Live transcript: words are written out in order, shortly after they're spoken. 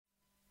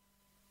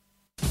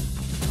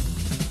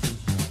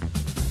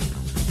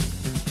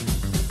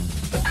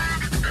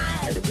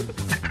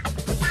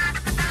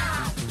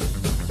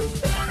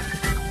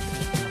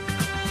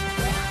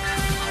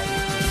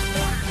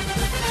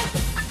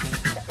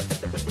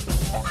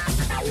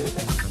I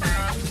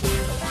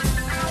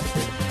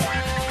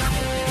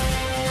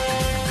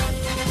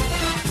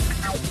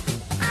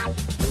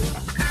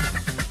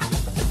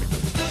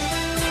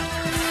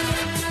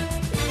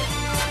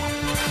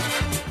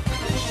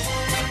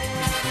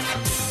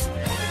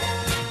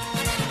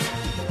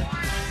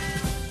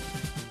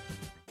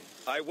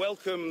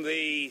welcome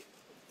the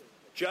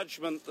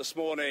judgment this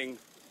morning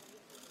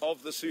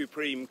of the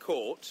Supreme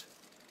Court.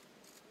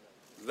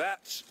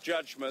 That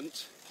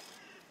judgment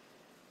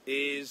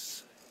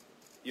is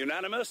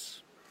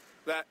unanimous,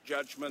 that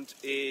judgment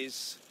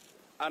is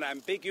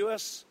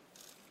unambiguous,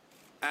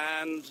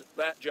 and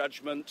that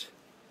judgment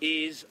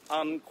is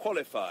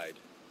unqualified.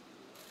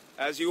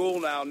 As you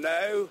all now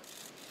know,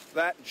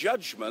 that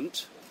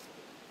judgment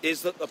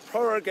is that the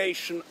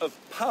prorogation of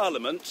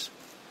Parliament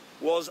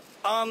was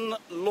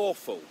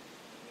unlawful.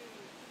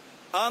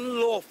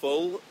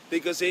 Unlawful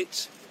because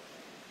it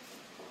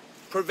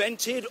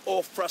prevented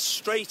or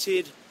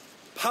frustrated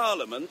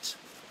Parliament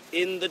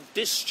in the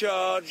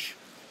discharge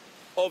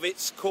of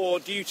its core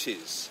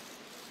duties.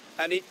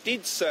 And it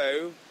did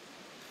so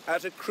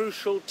at a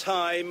crucial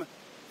time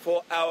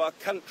for our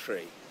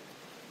country.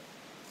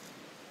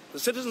 The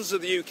citizens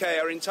of the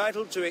UK are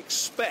entitled to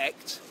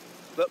expect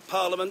that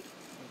Parliament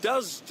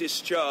does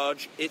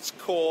discharge its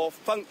core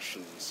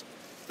functions,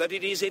 that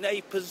it is in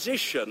a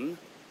position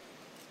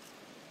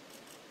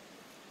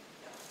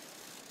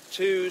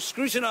to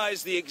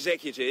scrutinise the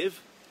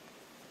executive,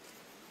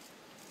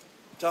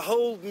 to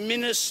hold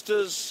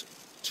ministers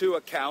to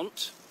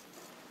account,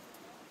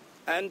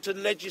 and to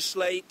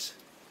legislate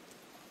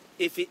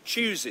if it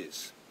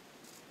chooses.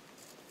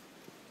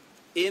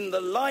 In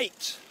the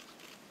light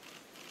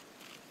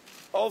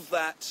of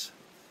that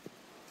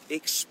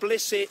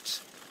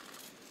explicit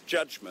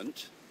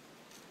judgment,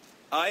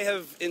 I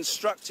have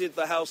instructed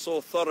the House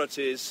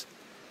authorities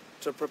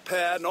to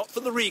prepare, not for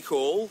the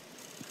recall,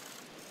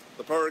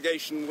 the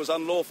prorogation was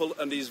unlawful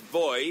and is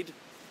void,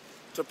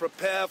 to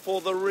prepare for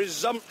the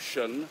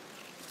resumption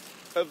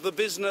of the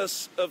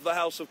business of the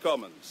House of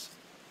Commons.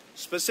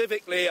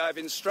 Specifically, I've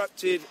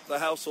instructed the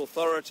House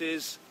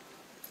authorities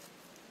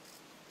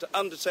to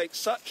undertake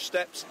such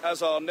steps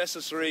as are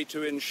necessary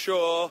to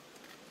ensure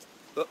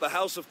that the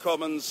House of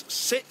Commons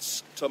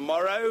sits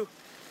tomorrow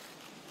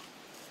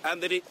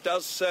and that it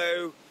does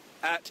so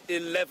at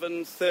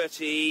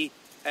 11:30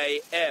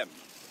 a.m.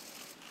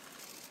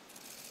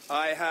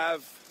 I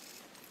have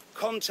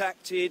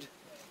contacted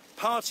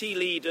party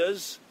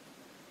leaders,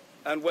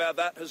 and where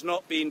that has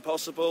not been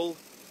possible,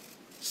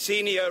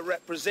 senior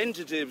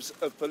representatives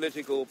of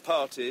political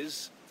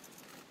parties,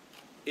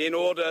 in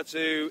order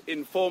to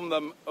inform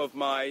them of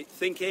my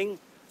thinking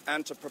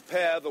and to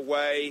prepare the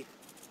way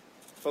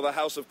for the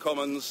House of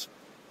Commons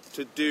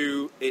to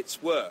do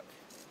its work.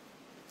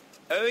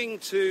 Owing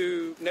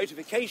to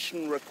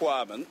notification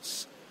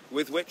requirements,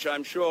 with which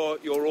I'm sure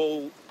you're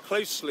all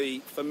closely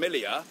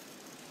familiar,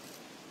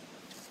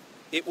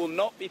 it will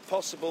not be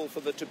possible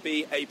for there to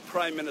be a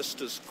Prime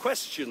Minister's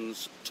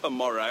questions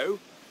tomorrow.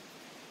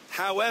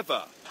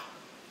 However,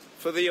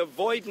 for the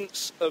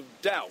avoidance of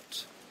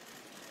doubt,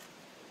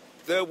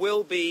 there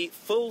will be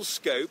full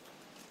scope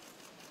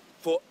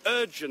for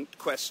urgent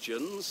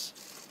questions,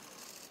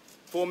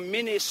 for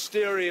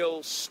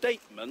ministerial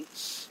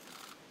statements,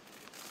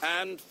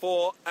 and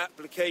for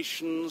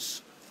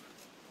applications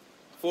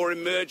for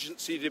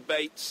emergency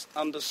debates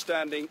under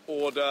Standing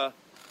Order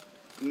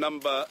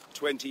number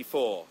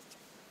 24.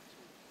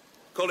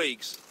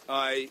 Colleagues,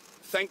 I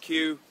thank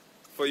you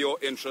for your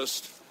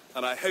interest,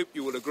 and I hope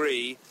you will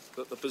agree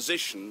that the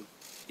position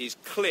is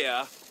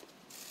clear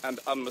and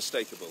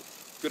unmistakable.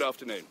 Good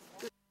afternoon.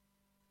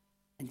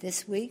 And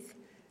this week,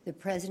 the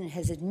President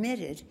has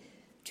admitted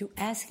to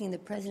asking the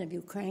President of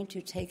Ukraine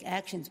to take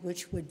actions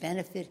which would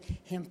benefit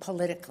him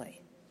politically.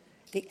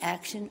 The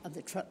actions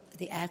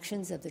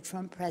of the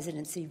Trump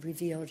presidency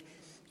revealed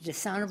the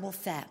dishonorable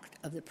fact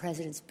of the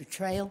President's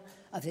betrayal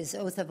of his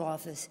oath of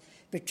office,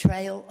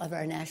 betrayal of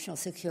our national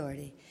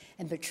security,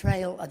 and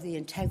betrayal of the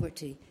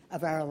integrity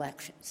of our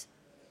elections.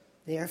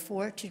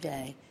 Therefore,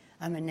 today,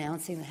 I'm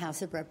announcing the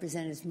House of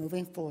Representatives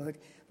moving forward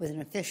with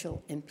an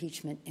official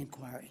impeachment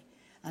inquiry.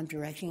 I'm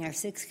directing our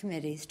 6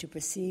 committees to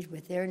proceed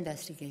with their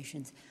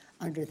investigations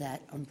under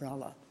that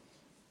umbrella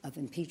of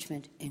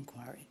impeachment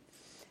inquiry.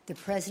 The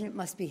President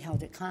must be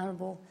held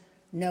accountable.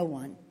 No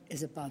one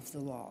is above the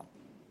law.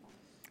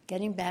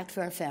 Getting back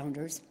to our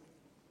founders,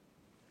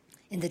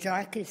 in the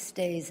darkest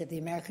days of the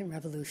American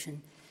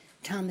Revolution,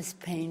 Thomas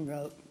Paine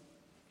wrote,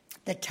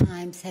 "The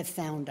times have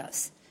found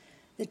us.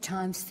 The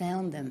times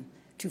found them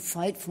to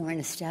fight for and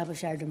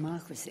establish our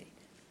democracy.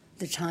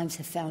 The times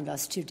have found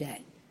us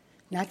today,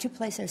 not to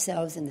place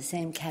ourselves in the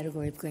same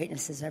category of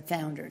greatness as our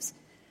founders,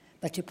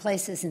 but to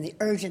place us in the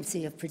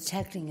urgency of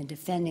protecting and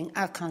defending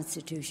our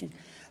Constitution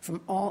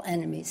from all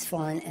enemies,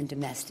 foreign and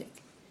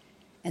domestic."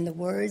 In the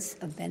words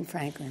of Ben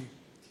Franklin,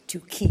 to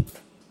keep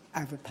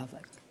our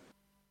republic.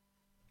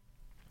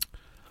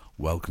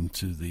 Welcome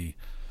to the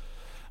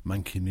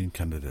Mancunian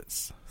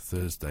candidates,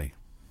 Thursday,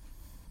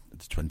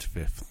 the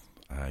 25th,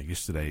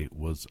 yesterday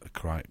was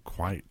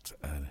quite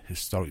a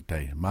historic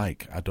day.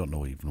 Mike, I don't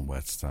know even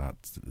where to start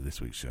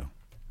this week's show.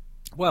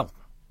 Well,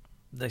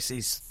 this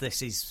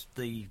is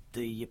the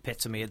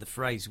epitome of the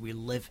phrase. We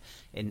live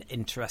in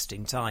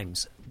interesting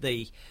times.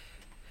 The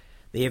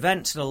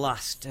events of the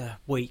last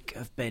week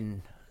have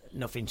been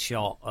nothing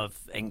short of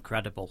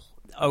incredible.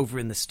 Over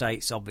in the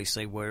States,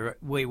 obviously,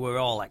 we were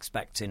all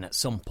expecting at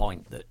some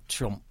point that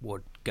Trump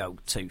would go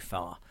too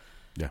far.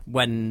 Yeah.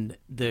 When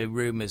the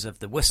rumours of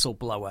the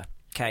whistleblower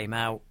came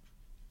out,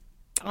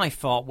 I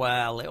thought,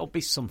 well, it'll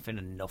be something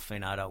and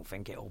nothing. I don't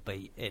think it'll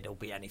be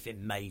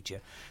anything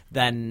major.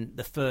 Then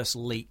the first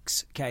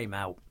leaks came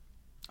out,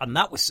 and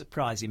that was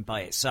surprising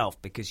by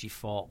itself, because you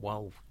thought,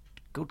 well,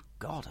 good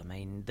God, I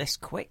mean, this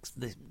quick,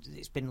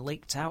 it's been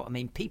leaked out. I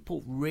mean,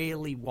 people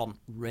really want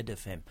rid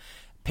of him.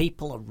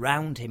 People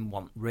around him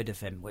want rid of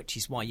him, which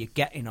is why you're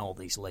getting all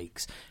these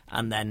leaks.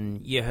 And then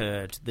you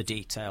heard the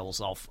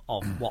details of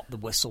what the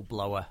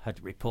whistleblower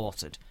had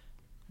reported.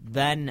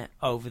 Then,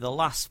 over the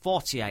last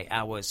 48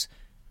 hours,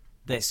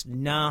 this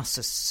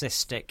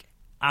narcissistic,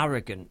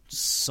 arrogant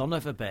son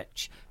of a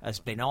bitch has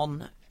been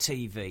on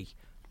TV,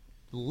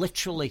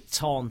 literally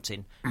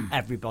taunting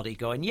everybody,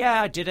 going,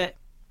 yeah, I did it.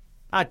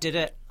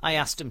 I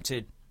asked him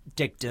to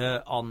dig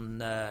dirt on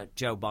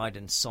Joe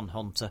Biden's son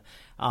Hunter.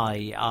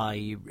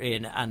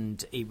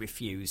 And he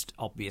refused,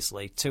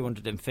 obviously.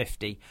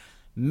 $250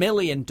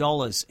 million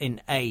in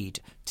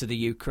aid to the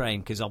Ukraine,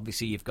 because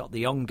obviously you've got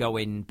the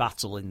ongoing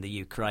battle in the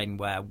Ukraine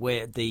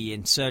where the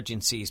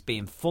insurgency is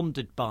being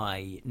funded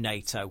by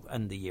NATO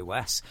and the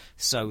US,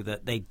 so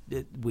that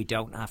we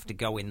don't have to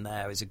go in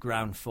there as a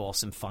ground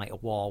force and fight a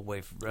war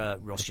with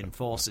Russian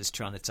forces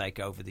trying to take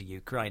over the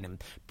Ukraine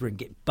and bring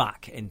it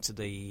back into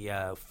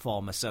the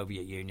former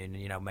Soviet Union,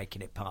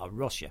 making it part of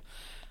Russia.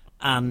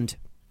 And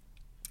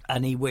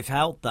he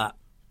withheld that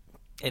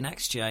in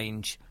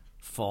exchange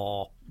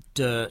for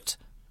dirt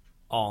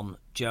on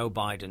Joe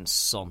Biden's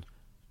son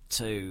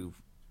to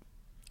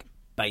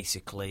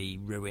basically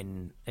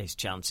ruin his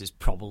chances,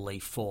 probably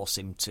force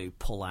him to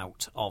pull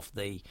out of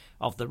the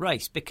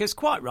race. Because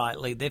quite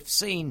rightly, they've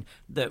seen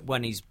that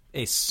when his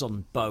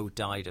son Beau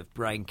died of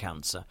brain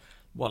cancer,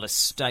 what a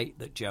state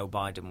that Joe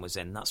Biden was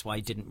in. That's why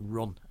he didn't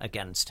run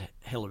against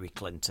Hillary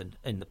Clinton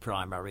in the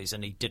primaries,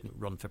 and he didn't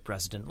run for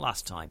president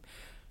last time.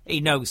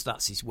 He knows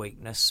that's his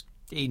weakness.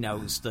 He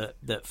knows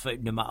that for,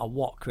 no matter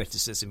what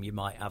criticism you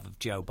might have of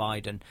Joe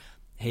Biden,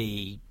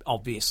 he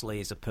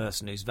obviously is a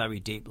person who's very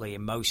deeply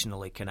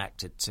emotionally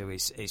connected to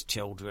his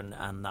children,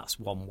 and that's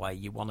one way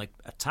you want to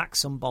attack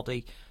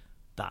somebody.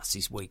 That's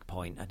his weak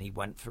point, and he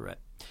went for it.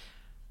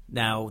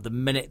 Now, the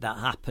minute that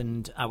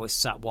happened, I was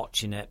sat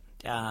watching it,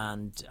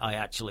 and I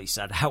actually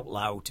said out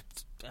loud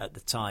at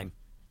the time,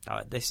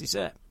 this is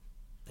it.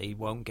 He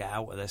won't get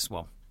out of this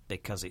one,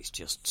 because it's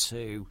just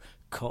too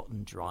cut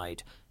and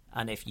dried.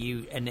 And if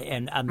you and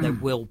there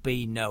will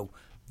be no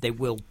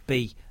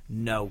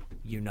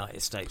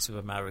United States of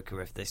America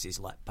if this is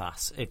let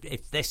pass.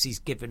 If this is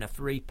given a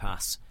free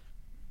pass,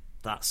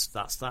 that's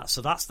that.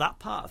 So that's that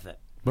part of it.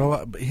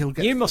 Well,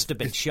 you must have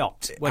been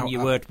shocked when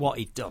you heard what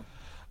he'd done.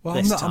 Well,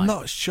 I'm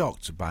not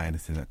shocked by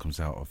anything that comes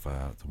out of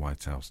the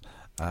White House.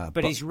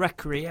 But he's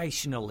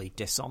recreationally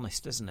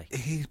dishonest, isn't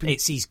he?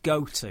 It's his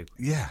go-to.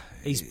 Yeah.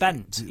 He's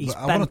bent.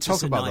 I want to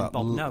talk about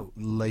that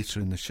later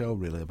in the show,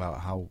 really,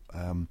 about how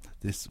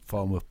this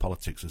form of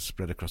politics has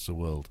spread across the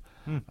world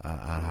and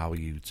how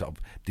you sort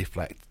of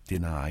deflect,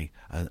 deny,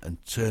 and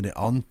turn it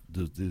on.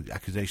 The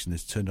accusation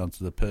is turned on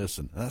to the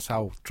person. And that's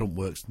how Trump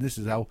works. And this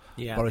is how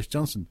Boris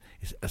Johnson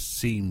is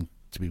seen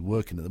to be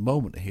working at the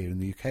moment here in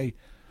the UK.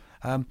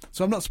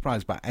 So I'm not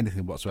surprised by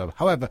anything whatsoever.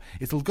 However,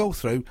 it'll go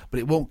through,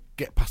 but it won't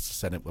get past the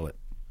Senate, will it?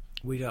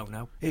 We don't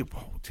know. It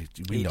won't.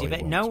 We know it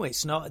won't. No,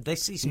 it's not.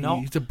 This is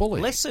not. He's a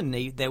bully. Listen,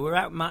 they were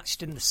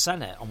outmatched in the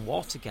Senate on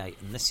Watergate,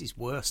 and this is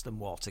worse than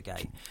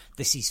Watergate.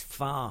 This is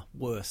far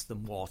worse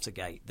than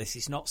Watergate. This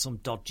is not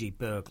some dodgy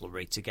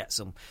burglary to get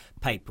some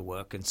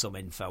paperwork and some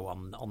info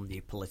on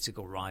the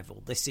political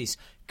rival. This is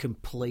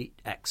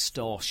complete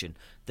extortion.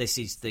 This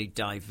is the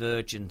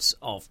divergence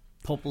of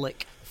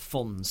public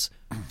funds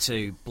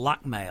to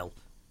blackmail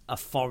a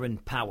foreign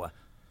power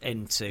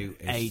into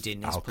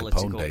aiding his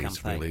political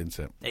campaign. Really, isn't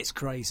it? It's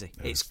crazy.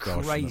 It's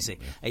crazy.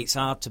 Yeah. It's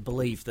hard to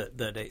believe that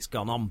it's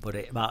gone on,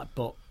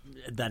 but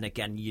then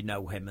again, you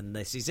know him, and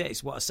this is it.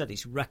 It's what I said.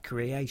 It's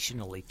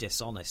recreationally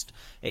dishonest.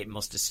 It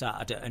must have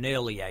started at an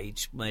early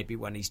age, maybe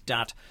when his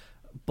dad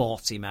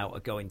bought him out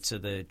of going to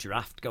the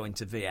draft, going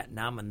to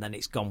Vietnam, and then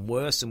it's gone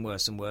worse and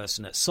worse and worse.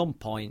 And at some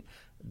point,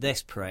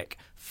 this prick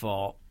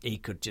thought he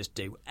could just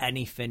do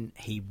anything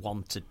he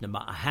wanted, no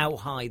matter how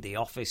high the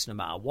office, no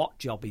matter what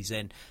job he's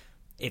in.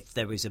 If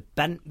there is a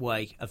bent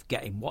way of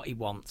getting what he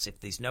wants, if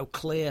there's no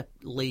clear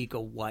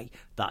legal way,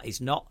 that is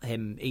not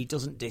him. He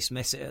doesn't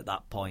dismiss it at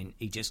that point.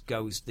 He just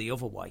goes the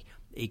other way.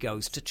 He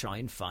goes to try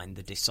and find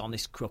the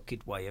dishonest,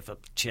 crooked way of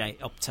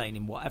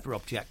obtaining whatever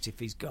objective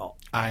he's got.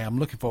 I am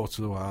looking forward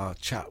to our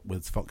chat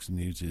with Fox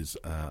News'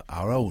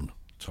 our own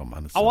Tom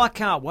Anderson. Oh, I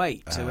can't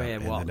wait to hear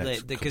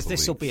what, because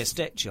this will be a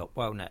stitch-up,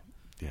 won't it?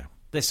 Yeah.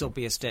 This will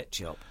be a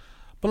stitch-up.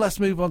 But let's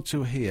move on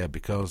to here,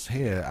 because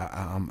here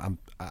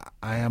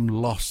I am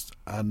lost,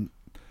 and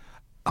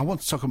I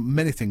want to talk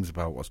many things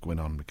about what's going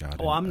on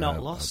regarding. Oh, I'm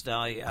not lost.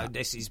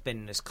 This has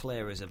been as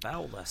clear as a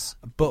bell. This,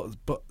 but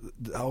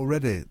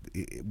already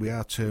we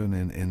are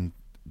turning in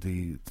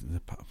the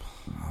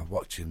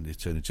watching the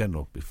Attorney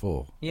General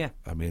before. Yeah,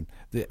 I mean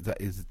that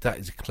is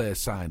a clear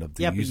sign of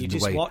the yeah, using the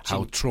way watching.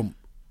 how Trump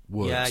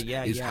works.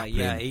 Yeah.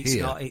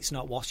 It's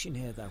not washing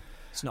here though.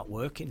 It's not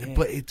working here.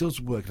 But it does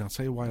work, and I'll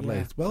tell you why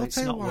later. Well, I'll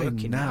tell you why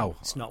now.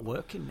 It's not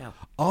working now.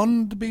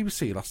 On the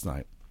BBC last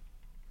night,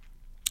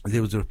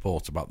 there was a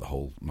report about the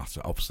whole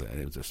matter, obviously,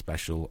 and it was a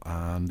special,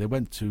 and they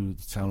went to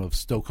the town of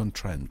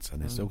Stoke-on-Trent,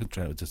 and in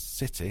Stoke-on-Trent was a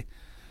city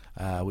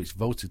which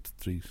voted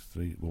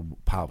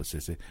part of a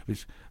city,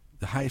 which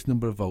the highest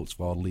number of votes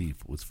for leave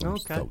was from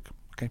Stoke.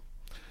 Okay.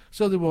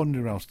 So they were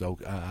wandering around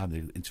Stoke and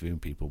they were interviewing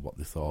people what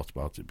they thought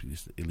about it,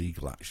 this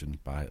illegal action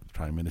by the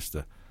Prime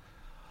Minister.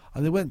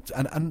 And they went,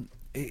 and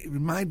it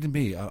reminded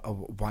me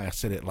of why I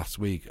said it last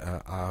week.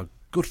 Our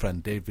good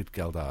friend David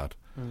Geldard,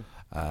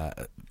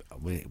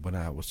 when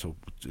I was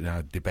in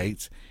our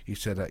debate, he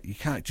said you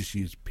can't just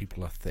use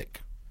people are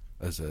thick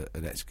as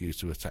an excuse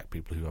to attack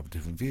people who have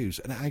different views.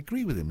 And I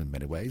agree with him in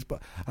many ways,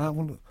 but I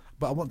want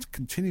to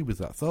continue with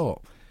that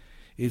thought.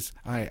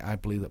 I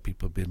believe that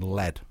people have been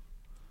led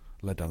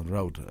down the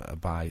road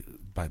by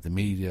the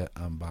media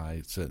and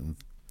by certain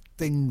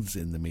things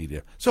in the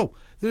media. So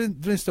they're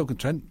in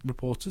Stoke-on-Trent,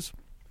 reporters.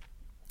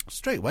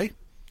 Straight away,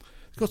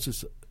 they got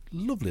this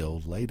lovely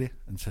old lady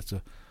and said to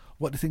her,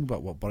 "What do you think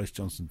about what Boris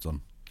Johnson's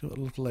done?" You know what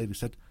the little lady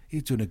said?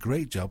 "He's doing a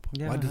great job.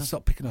 Why did they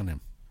stop picking on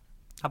him?"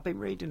 I've been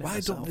reading it. Why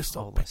myself, don't they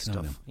stop picking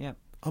on him? Yeah.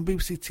 On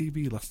BBC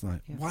TV last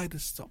night. Yeah. Why did they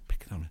stop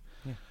picking on him?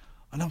 Yeah.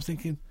 And I'm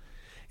thinking,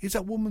 is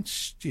that woman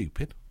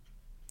stupid?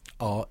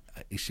 Or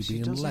is she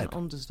being led? She doesn't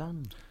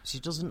understand. She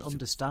doesn't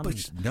understand. But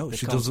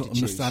she doesn't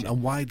understand.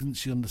 And why didn't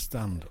she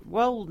understand?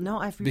 Well,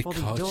 not everybody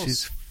because does.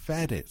 She's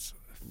fed it.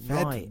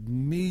 Right.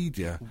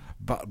 Media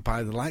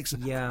by the likes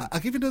of... Yeah. I'll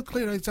give you another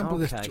clear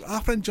example of this.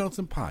 Our friend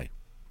Jonathan Pye.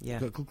 Yeah.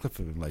 Got a good clip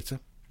of him later.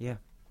 Yeah.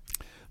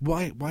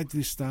 Why did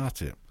he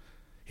start it?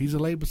 He's a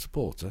Labour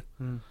supporter,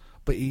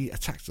 but he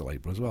attacked the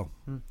Labour as well.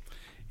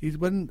 He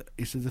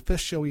said the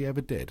first show he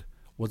ever did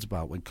was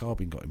about when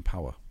Corbyn got in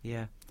power.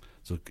 Yeah.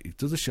 So he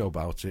does a show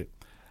about it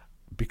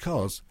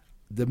because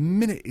the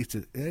minute it's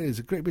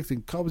a great big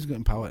thing, Corbyn's got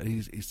in power, and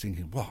he's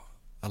thinking, what?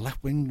 A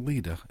left-wing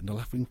leader in a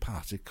left-wing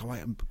party,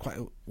 quite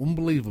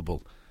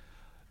unbelievable.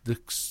 The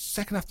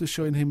second after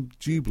showing him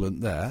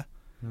jubilant there,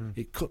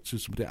 it cut to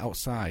somebody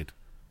outside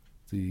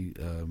the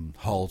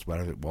halls,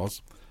 wherever it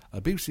was.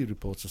 A BBC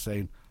reporter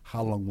saying,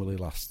 "How long will he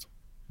last?"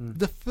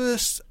 The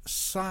first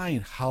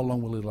sign, "How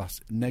long will he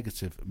last?"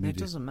 Negative media. It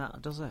doesn't matter,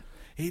 does it?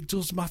 It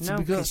does matter no,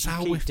 because that's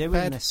how we're doing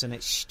fed. this, and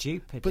it's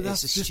stupid. But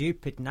it's a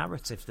stupid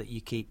narrative that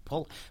you keep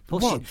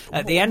pushing.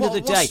 At the end of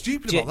the day, do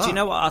you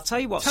know what? I'll tell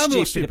you what's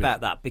stupid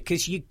about that,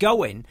 because you're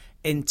going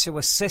into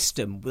a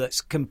system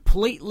that's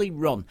completely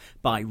run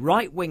by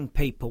right-wing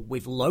people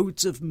with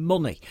loads of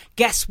money.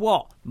 Guess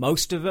what?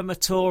 Most of them are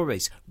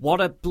Tories. What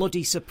a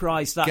bloody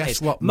surprise that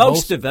is. What?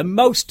 Most of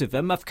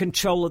them have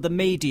control of the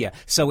media.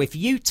 So if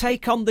you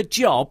take on the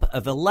job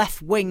of a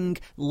left-wing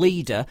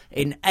leader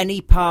in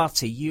any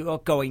party, you are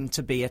going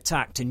to be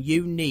attacked, and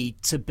you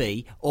need to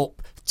be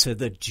up to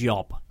the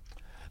job.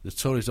 The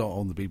Tories don't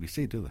own the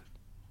BBC, do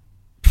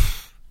they?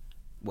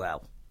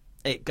 Well,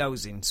 it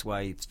goes in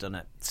swathes, doesn't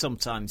it?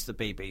 Sometimes the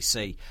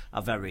BBC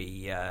are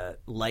very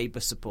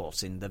Labour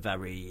supporting, they're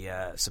very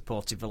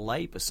supportive of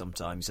Labour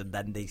sometimes, and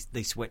then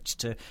they switch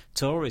to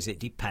Tories. It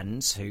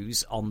depends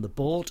who's on the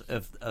board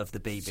of the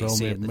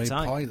BBC at the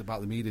time. My point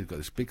about the media has got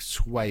this big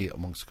sway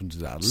amongst the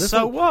country.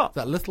 So what?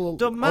 That little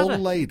old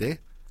lady...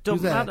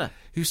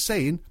 Who's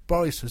saying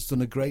Boris has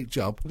done a great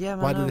job? Yeah,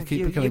 why do they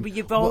keep becoming?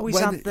 You've always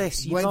had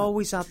this. You've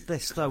always had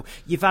this, though.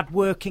 You've had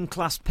working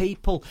class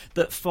people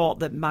that thought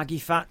that Maggie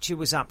Thatcher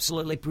was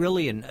absolutely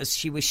brilliant as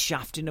she was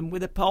shafting them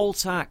with a poll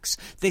tax.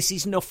 This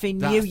is nothing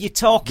new. You're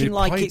talking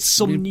like it's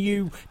some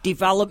new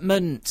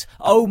development.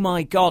 Oh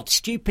my God!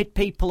 Stupid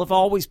people have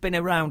always been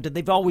around, and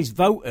they've always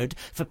voted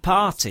for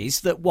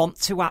parties that want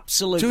to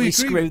absolutely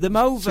screw them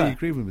over. So you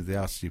agree with me? They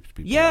are stupid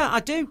people. Yeah, I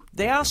do.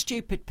 They are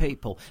stupid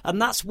people,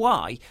 and that's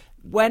why,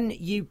 when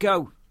you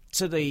go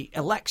to the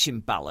election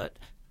ballot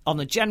on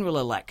a general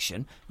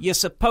election, you're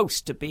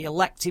supposed to be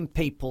electing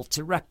people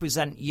to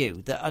represent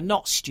you that are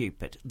not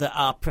stupid, that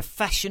are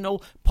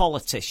professional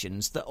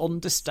politicians that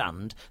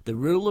understand the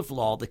rule of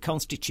law, the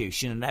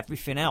Constitution and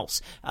everything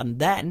else. And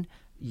then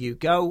you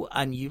go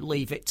and you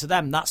leave it to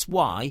them. That's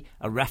why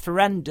a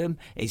referendum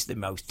is the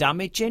most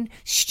damaging,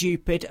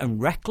 stupid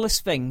and reckless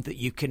thing that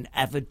you can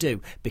ever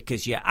do,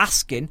 because you're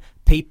asking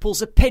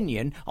people's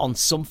opinion on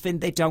something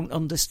they don't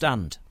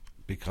understand.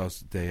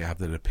 because they have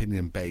their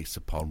opinion based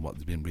upon what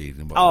they've been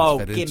reading.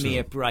 Oh, give me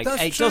a break.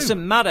 It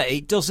doesn't matter.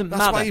 It doesn't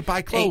matter. That's why you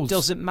buy clothes. It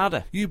doesn't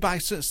matter. You buy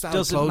certain style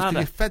of clothes because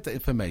you're fed that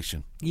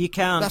information. You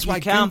can't. That's why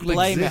you can't Google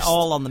blame exists. it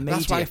all on the media.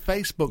 That's why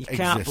Facebook exists. You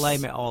can't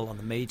blame it all on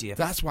the media.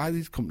 That's why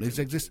these companies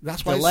exist.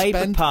 That's why the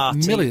Labour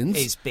Party millions.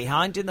 is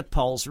behind in the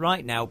polls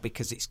right now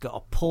because it's got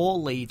a poor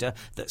leader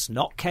that's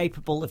not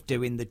capable of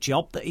doing the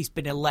job that he's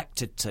been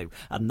elected to,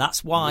 and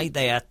that's why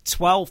they are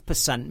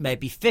 12%,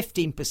 maybe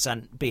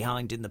 15%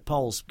 behind in the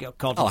polls.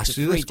 I'll ask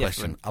you this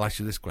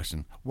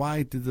question: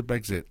 why did the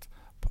Brexit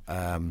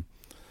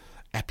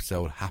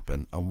episode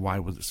happen, and why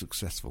was it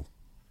successful?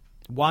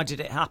 Why did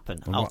it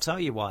happen? I'll tell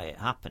you why it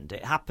happened.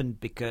 It happened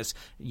because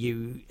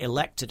you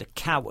elected a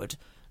coward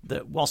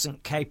that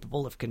wasn't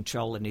capable of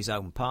controlling his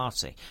own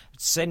party.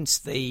 Since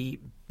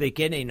the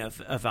beginning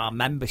of our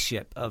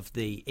membership of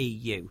the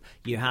EU,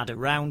 you had a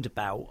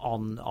roundabout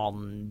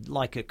on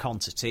like a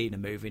concertina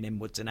moving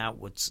inwards and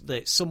outwards,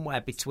 that somewhere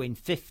between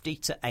 50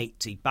 to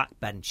 80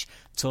 backbench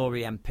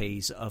Tory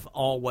MPs have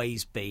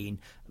always been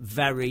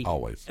very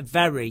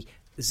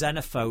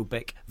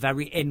xenophobic,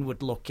 very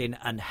inward-looking,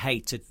 and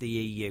hated the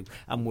EU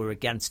and were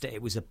against it.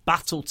 It was a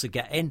battle to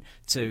get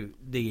into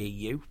the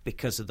EU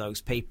because of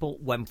those people.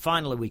 When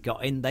finally we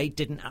got in, they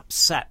didn't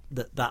accept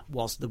that that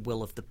was the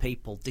will of the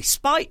people,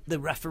 despite the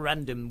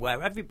referendum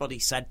where everybody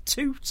said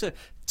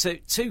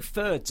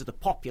two-thirds of the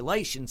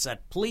population said,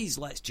 please,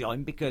 let's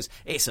join, because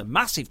it's a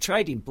massive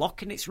trading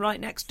bloc and it's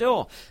right next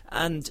door.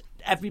 And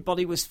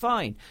everybody was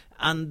fine,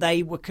 and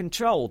they were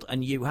controlled,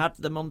 and you had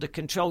them under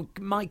control.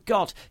 My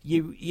God,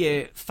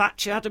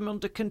 Thatcher had them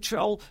under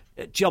control.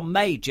 John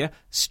Major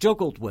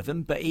struggled with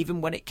them, but even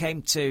when it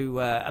came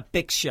to a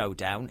big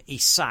showdown, he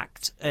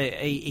sacked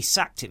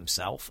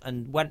himself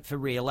and went for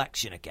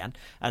re-election again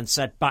and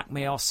said, back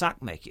me or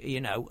sack me,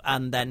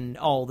 and then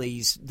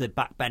the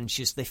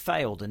backbenchers, they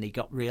failed and he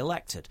got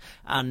re-elected,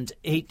 and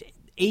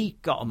he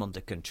got them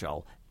under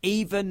control.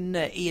 Even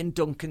Ian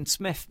Duncan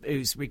Smith,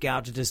 who's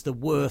regarded as the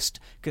worst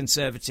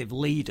Conservative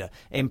leader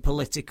in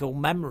political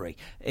memory,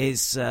 he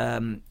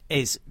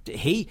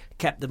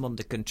kept them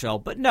under control.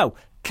 But no,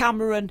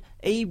 Cameron,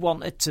 he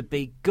wanted to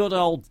be good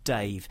old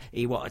Dave.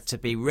 He wanted to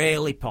be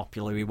really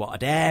popular. He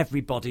wanted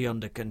everybody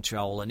under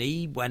control, and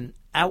he went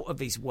out of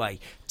his way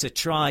to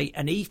try,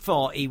 and he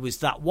thought he was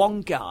that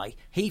one guy.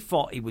 He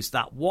thought he was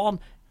that one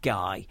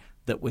guy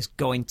that was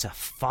going to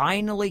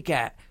finally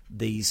get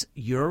these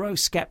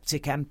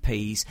Eurosceptic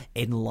MPs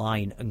in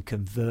line and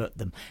convert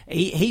them.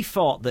 He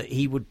thought that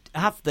he would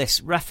have this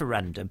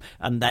referendum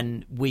and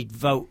then we'd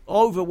vote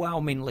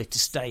overwhelmingly to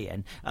stay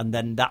in, and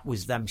then that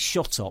was them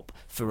shut up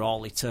for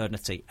all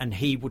eternity, and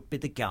he would be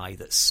the guy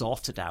that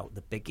sorted out the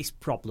biggest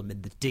problem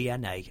in the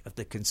DNA of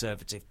the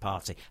Conservative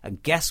Party.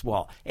 And guess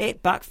what?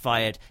 It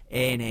backfired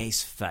in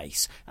his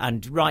face.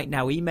 And right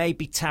now he may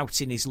be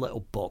touting his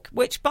little book,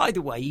 which, by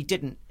the way, he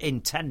didn't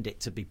intend it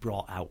to be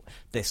brought out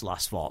this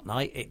last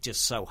fortnight. It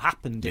just so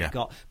happened it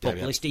got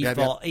published. He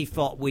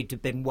thought we'd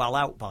have been well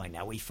out by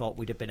now. He thought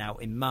we'd have been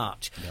out in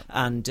March.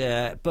 And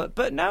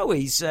but no,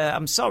 he's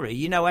I'm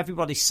sorry,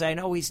 everybody's saying,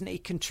 oh, isn't he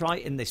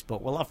contrite in this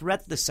book? Well, I've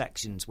read the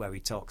sections where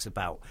he talks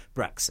about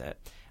Brexit,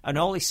 and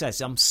all he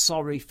says, I'm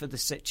sorry for the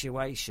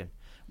situation.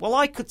 Well,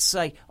 I could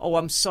say, oh,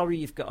 I'm sorry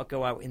you've got to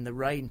go out in the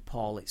rain,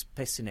 Paul, it's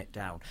pissing it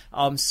down.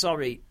 Oh, I'm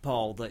sorry,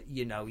 Paul, that,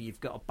 you've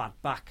got a bad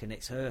back and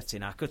it's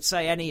hurting. I could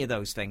say any of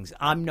those things.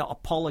 I'm not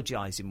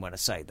apologising when I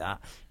say that.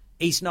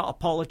 He's not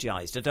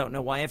apologised. I don't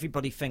know why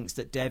everybody thinks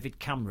that David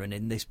Cameron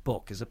in this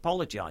book has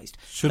apologised.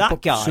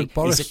 That guy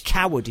is a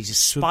coward. He's a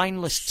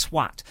spineless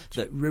twat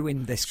that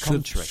ruined this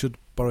country. Should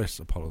Boris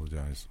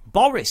apologise?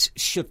 Boris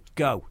should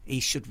go. He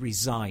should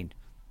resign.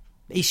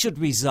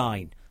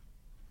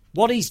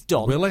 What he's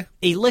done, really?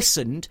 He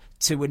listened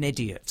to an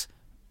idiot.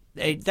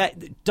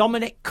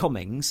 Dominic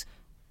Cummings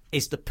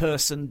is the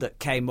person that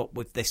came up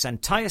with this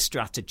entire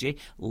strategy.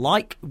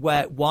 Why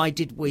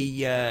did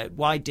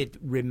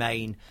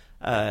Remain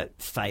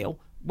fail?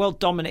 Well,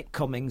 Dominic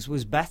Cummings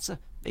was better.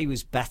 He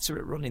was better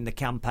at running the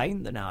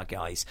campaign than our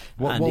guys.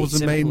 What was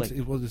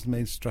his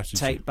main strategy?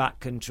 Take back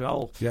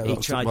control. Yeah, he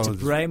tried to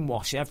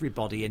brainwash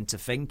everybody into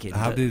thinking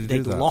that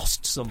they'd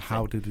lost something.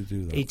 How did he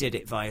do that? He did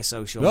it via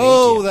social media.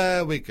 Oh,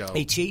 there we go.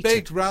 He cheated.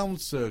 Big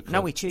round circle.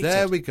 No, he cheated.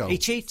 There we go. He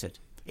cheated.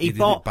 He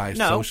did it by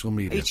social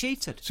media. He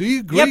cheated. So you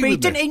agree but with he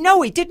didn't.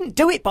 No, he didn't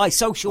do it by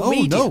social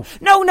media.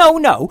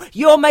 No.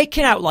 You're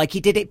making out like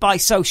he did it by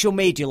social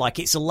media, like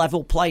it's a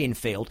level playing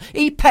field.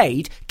 He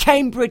paid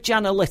Cambridge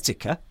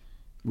Analytica,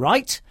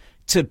 right,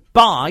 to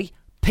buy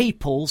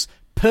people's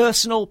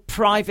personal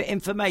private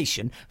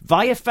information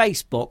via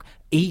Facebook.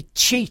 He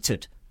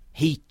cheated.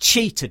 He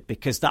cheated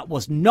because that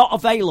was not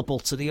available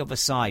to the other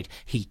side.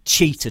 He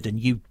cheated, and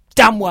you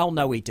damn well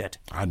know he did.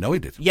 I know he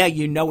did. Yeah,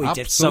 you know he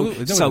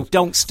Absolutely did. So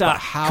don't start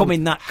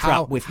coming that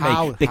crap with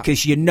me,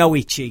 because you know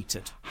he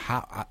cheated.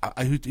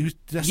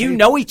 You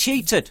know he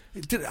cheated.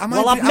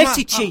 Admit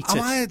he cheated.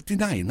 Am I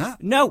denying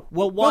that? No.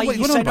 Well, why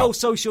you said,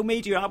 social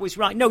media, I was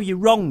right. No, you're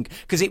wrong,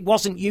 because it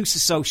wasn't use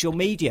of social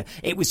media.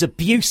 It was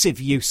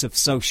abusive use of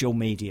social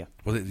media.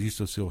 Was it use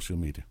of social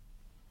media?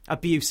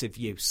 Abusive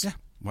use. Yeah,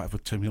 whatever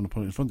term you want to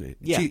put in front of it.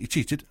 Yeah. He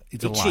cheated.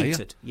 He's a liar.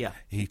 Cheated, yeah.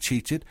 He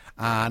cheated,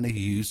 and he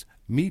used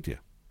media.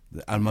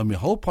 And my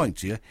whole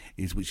point here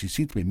is, which you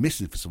seem to be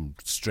missing for some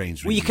strange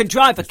reason. Well, you can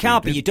drive a car,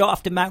 but you don't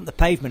have to mount the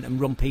pavement and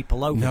run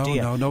people over, do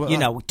you? No. You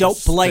know,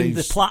 don't blame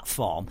the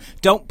platform.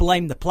 Don't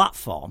blame the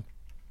platform.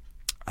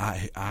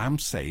 I'm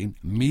saying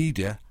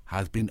media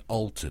has been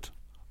altered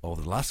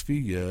over the last few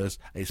years.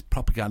 It's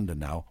propaganda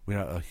now. We're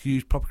at a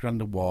huge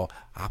propaganda war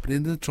happening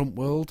in the Trump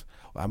world.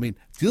 I mean,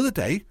 the other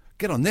day,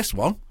 get on this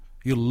one.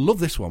 You'll love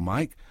this one,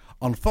 Mike.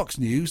 On Fox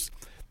News,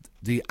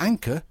 the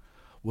anchor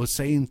was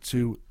saying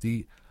to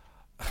the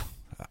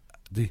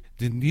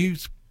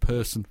news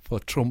person for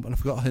Trump, and I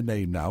forgot her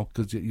name now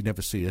because you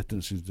never see her,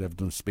 she's never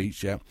done a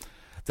speech yet,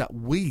 that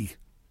we,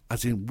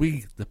 as in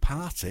we, the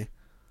party,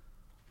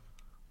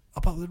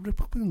 about the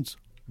Republicans.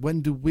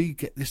 When do we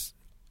get this?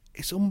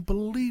 It's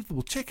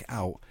unbelievable. Check it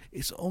out.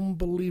 It's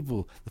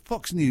unbelievable. The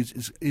Fox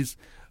News is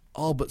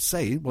all but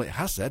saying, well, it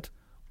has said,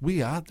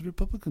 we are the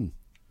Republican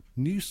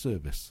news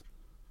service.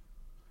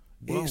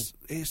 Well,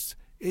 it's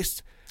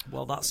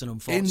well, that's an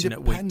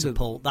unfortunate week to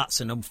pull.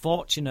 That's an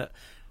unfortunate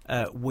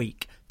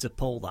week to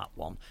pull that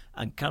one.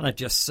 And can I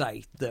just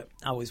say that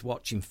I was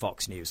watching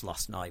Fox News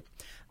last night,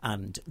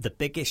 and the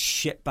biggest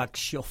shitbag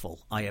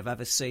shuffle I have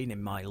ever seen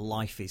in my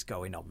life is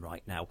going on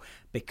right now,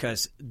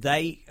 because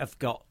they have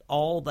got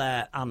all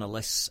their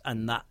analysts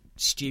and that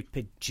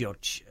stupid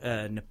judge,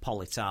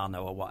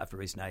 Napolitano or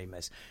whatever his name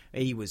is,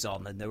 he was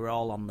on, and they were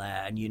all on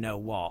there, and you know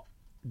what?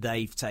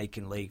 They've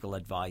taken legal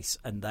advice,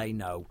 and they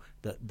know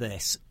that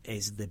this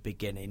is the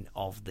beginning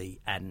of the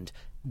end,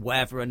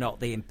 whether or not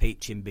they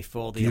impeach him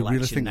before the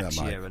election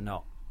next year or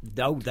not.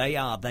 No, they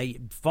are.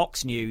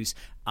 Fox News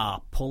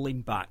are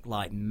pulling back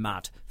like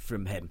mad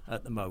from him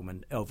at the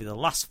moment. Over the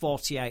last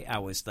 48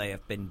 hours, they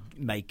have been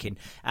making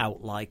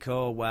out like,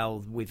 oh, well,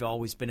 we've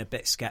always been a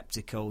bit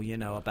sceptical, you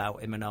know,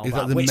 about him and all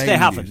that, which they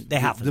haven't. They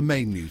haven't. The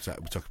main news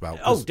that we talk about.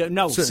 Oh,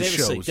 no,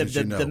 seriously.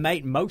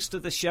 Shows, most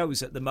of the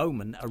shows at the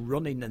moment are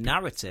running the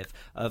narrative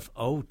of,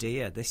 oh,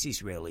 dear, this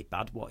is really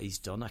bad what he's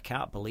done. I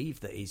can't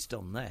believe that he's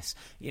done this,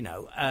 you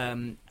know.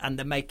 And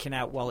they're making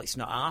out, well, it's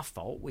not our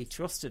fault. We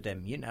trusted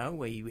him, you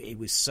know. He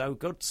was so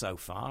good so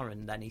far,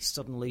 and then he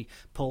suddenly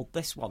pulled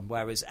this one,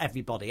 whereas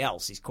everybody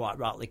else is quite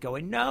rightly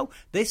going, no,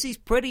 this is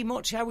pretty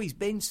much how he's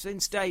been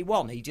since day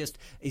one.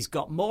 He's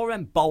got more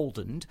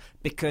emboldened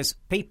because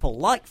people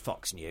like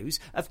Fox News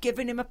have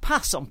given him a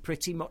pass on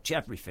pretty much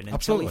everything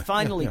until he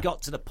finally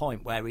got to the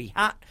point where he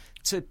had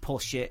to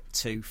push it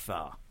too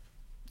far.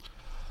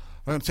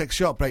 We're going to take a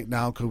short break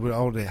now because we're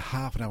already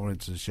half an hour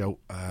into the show.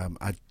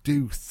 I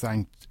do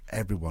thank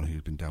everyone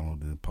who's been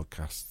downloading the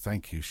podcast.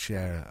 Thank you.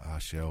 Share our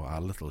show, our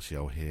little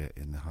show here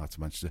in the heart of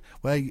Manchester,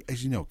 where,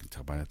 as you know, can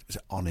tell by it, it's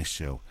an honest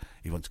show.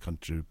 If you want to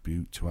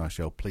contribute to our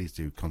show, please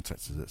do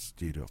contact us at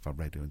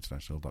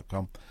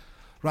studio@fabradiointernational.com.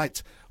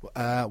 Right,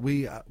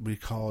 we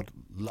record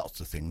lots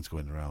of things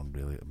going around,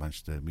 really, at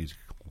Manchester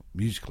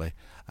musically,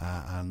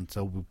 and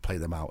so we'll play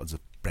them out as a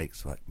break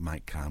so that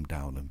might calm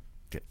down and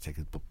take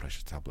his blood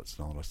pressure tablets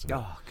and all the rest of it.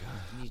 Oh,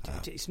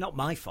 God. It's not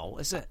my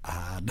fault, is it?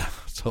 No.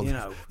 So you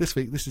know. This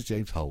week, this is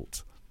James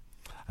Holt.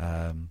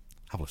 Have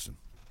a listen.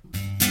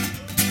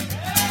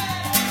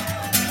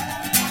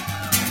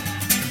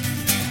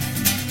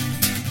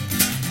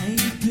 Hey,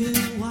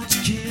 Bill, watch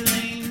kill.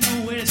 Ain't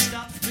nowhere to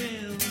stop the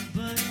thrill,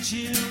 but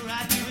you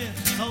ride the whip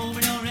over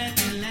your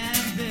empty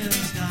landfill.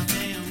 Stop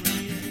damn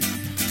real.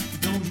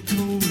 Don't you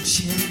go and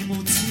shed any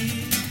more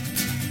tears.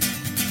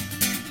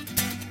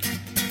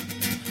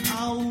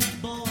 Oh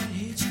boy,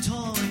 hit your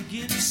toy,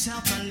 give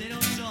yourself a little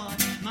joy.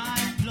 My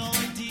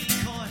employee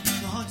decoy,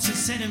 the hearts are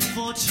setting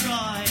for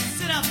Troy.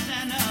 Sit up,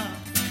 stand up,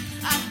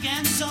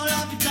 against all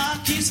of your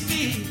darkest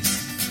fears.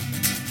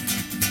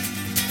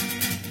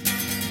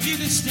 You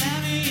can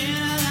stab me in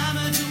a lie,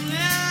 but you'll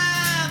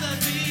never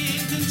be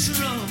in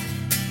control.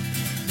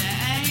 There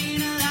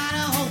ain't a lot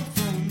of hope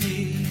for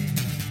me.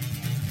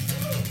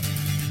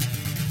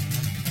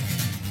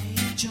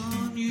 Hey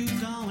John, you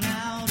gone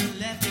out and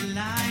left your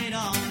light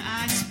on.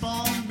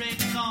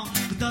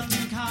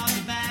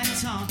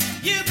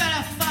 You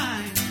better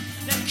find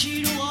the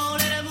key to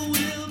whatever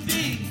will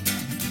be.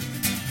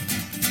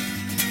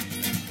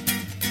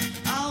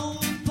 Oh,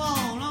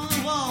 Paul on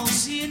the wall,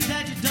 seeing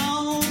that you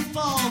don't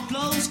fall.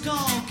 Close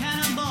call,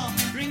 cannonball,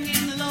 ring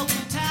in the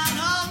local town.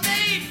 Oh,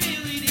 maybe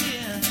we'd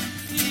hear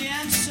the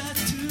answer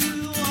to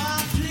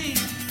our plea.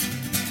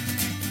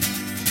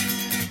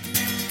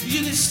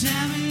 You can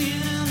stand me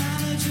in a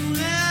line, but you'll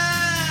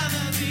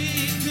never be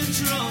in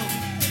control.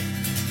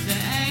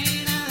 There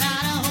ain't a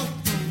lot of hope.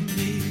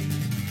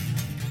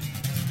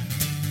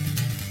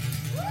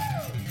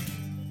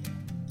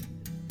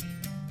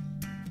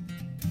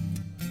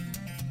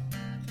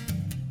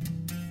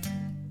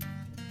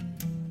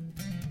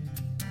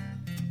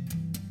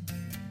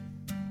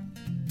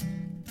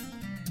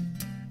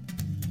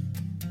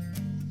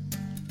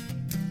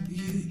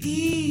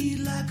 Eat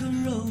like a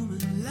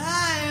Roman,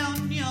 lie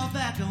on your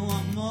back and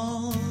want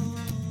more.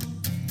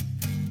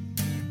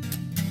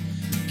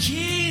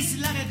 Kiss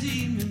like a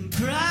demon,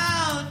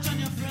 crouch on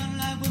your front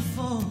like we're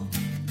awful.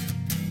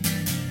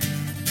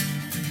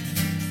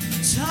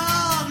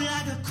 Talk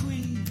like a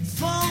queen,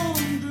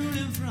 foam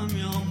drooling from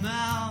your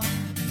mouth.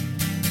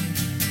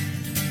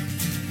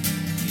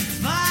 You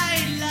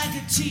fight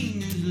like a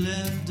teen who's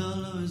left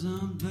all of his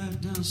own back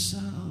down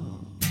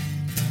south.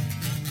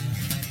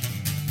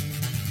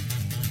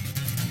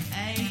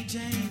 Hey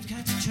James,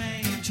 catch a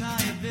train, try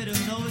a bit of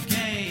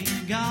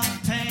Novocaine.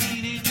 Got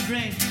pain in your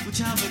brain, which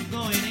have it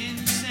going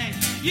insane.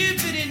 You've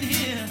been in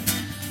here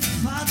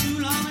far too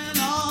long and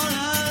all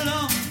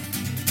alone.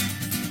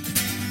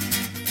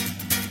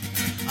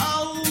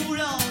 Oh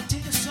Lord,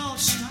 take a sword,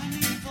 strike me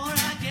before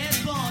I get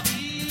bored.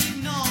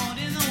 Ignored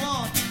in the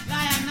ward,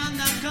 lying on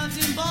the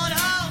cutting board.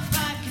 Hope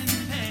I can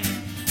pay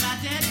my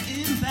debt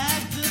in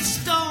back the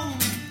stone.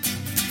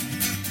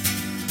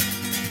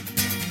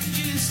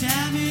 You can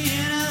stab me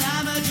in a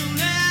lie, but you'll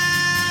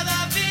never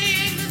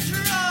be in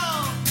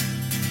control.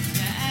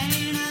 There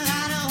ain't a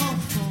lot of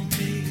hope for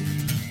me.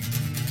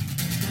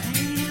 There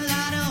ain't a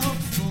lot of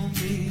hope for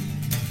me.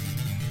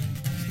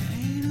 There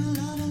ain't a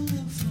lot of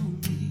love for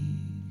me.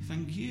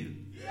 Thank you.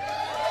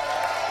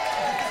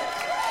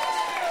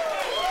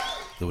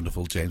 The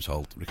wonderful James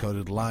Holt,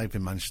 recorded live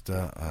in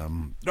Manchester.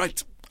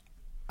 Right,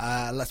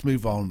 let's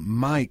move on.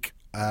 Mike,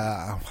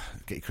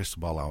 get your crystal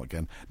ball out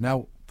again.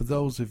 Now, for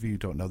those of you who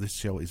don't know, this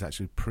show is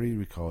actually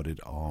pre-recorded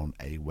on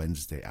a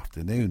Wednesday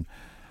afternoon.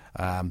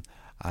 And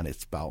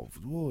it's about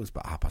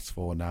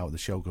 4:30 now. The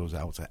show goes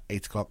out at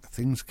 8 o'clock.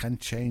 Things can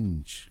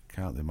change,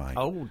 can't they, Mike?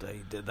 Oh,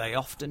 they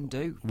often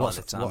do.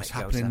 What's goes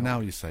happening out. now,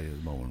 you say, at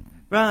the moment?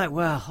 Right,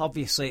 well,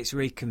 obviously it's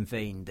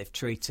reconvened. They've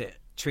treated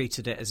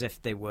it as if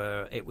it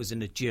was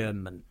an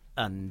adjournment,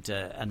 and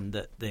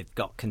that they've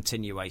got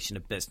continuation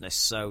of business.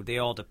 So the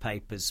order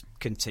paper's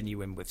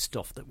continuing with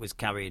stuff that was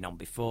carrying on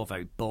before,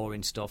 very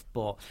boring stuff,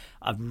 but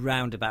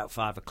around about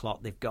 5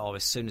 o'clock they've got, or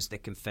as soon as they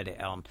can fit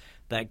it on,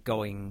 they're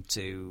going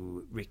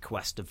to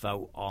request a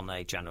vote on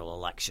a general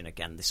election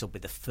again. This will be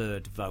the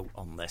third vote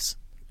on this,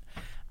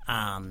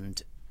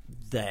 and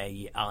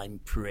I'm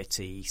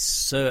pretty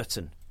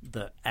certain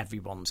that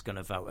everyone's going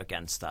to vote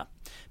against that,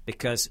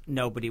 because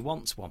nobody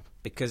wants one.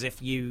 Because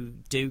if you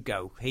do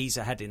go, he's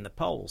ahead in the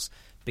polls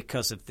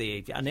because of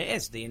and it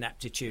is the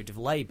ineptitude of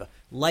Labour.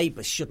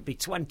 Labour should be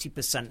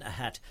 20%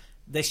 ahead.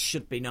 This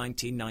should be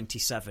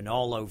 1997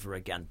 all over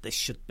again. This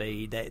should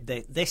be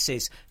this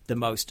is the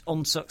most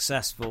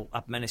unsuccessful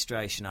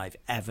administration I've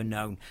ever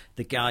known.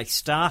 The guy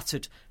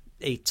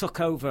he took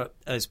over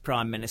as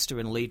Prime Minister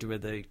and leader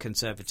of the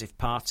Conservative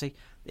Party.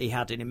 He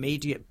had an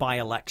immediate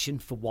by-election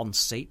for one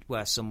seat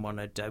where someone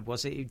had,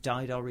 was it who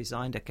died or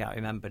resigned? I can't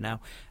remember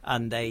now.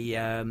 And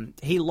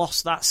he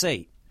lost that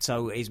seat.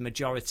 So his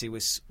majority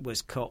was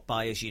cut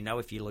by, as you know,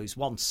 if you lose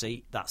one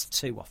seat, that's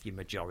 2 off your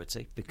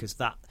majority, because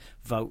that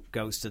vote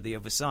goes to the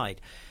other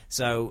side.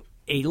 So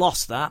he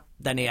lost that.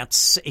 Then he had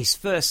his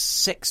first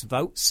 6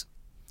 votes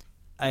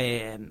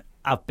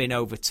have been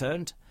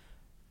overturned.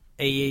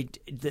 He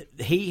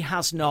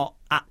has not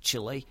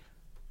actually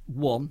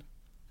won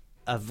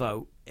a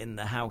vote in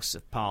the House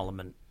of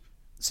Parliament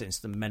since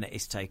the minute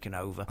he's taken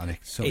over. And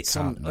it's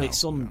unheard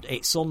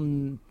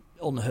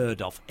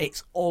of.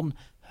 It's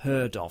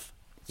unheard of.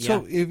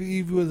 So yeah. if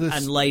you were the...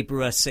 And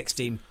Labour are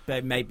 16,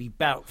 maybe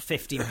about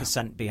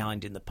 15%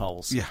 behind in the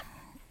polls. Yeah.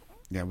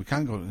 Yeah, we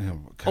can't go...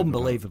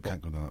 Unbelievable.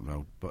 Can't go down that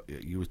road. But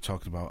you were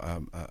talking about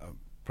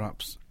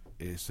perhaps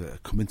it's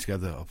coming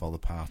together of all the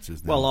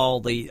parties now. Well, all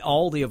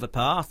the other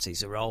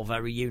parties are all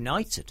very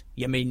united.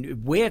 I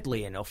mean,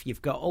 weirdly enough,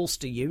 you've got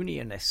Ulster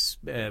Unionists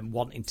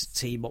wanting to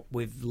team up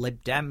with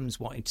Lib Dems,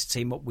 wanting to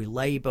team up with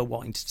Labour,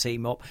 wanting to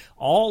team up.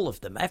 All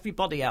of them,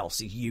 everybody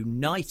else is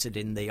united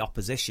in the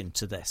opposition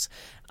to this.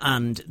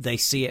 And they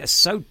see it as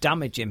so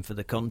damaging for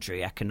the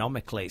country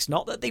economically. It's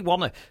not that they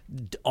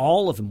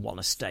all of them want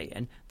to stay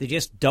in. They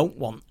just don't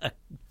want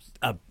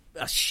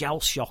a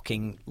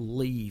shell-shocking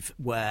leave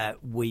where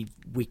we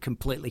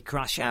completely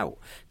crash out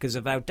because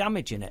of how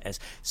damaging it is.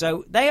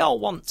 So they all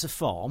want to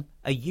form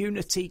a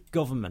unity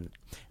government.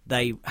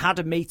 They had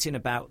a meeting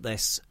about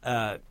this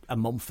a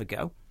month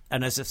ago.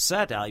 And as I've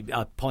said, I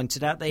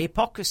pointed out the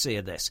hypocrisy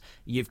of this.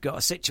 You've got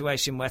a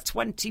situation where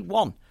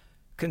 21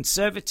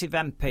 Conservative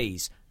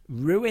MPs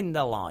ruin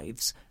their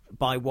lives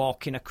by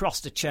walking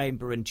across the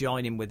chamber and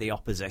joining with the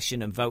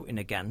opposition and voting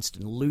against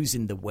and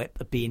losing the whip,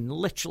 being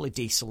literally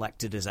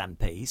deselected as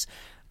MPs.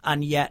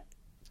 And yet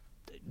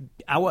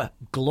our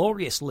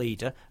glorious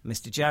leader,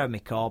 Mr. Jeremy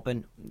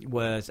Corbyn,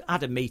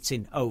 had a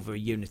meeting over a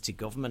unity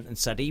government and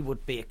said he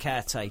would be a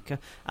caretaker,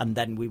 and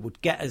then we would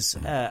get us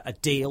a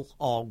deal,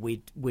 or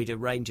we'd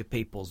arrange a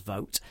people's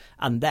vote,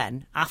 and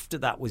then after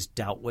that was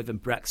dealt with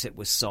and Brexit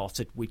was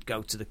sorted, we'd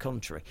go to the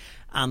country.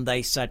 And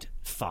they said,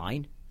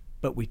 fine,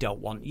 but we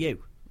don't want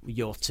you.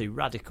 You're too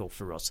radical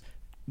for us.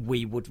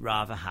 We would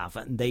rather have,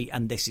 and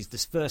this is the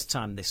first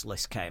time this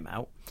list came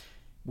out,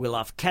 we'll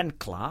have Ken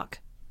Clarke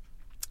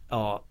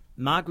or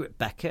Margaret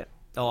Beckett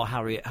or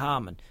Harriet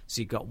Harman. So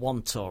you've got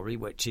one Tory,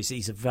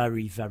 he's a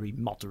very, very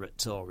moderate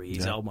Tory.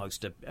 He's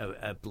almost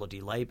a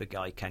bloody Labour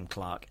guy, Ken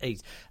Clarke.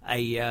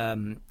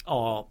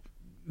 Or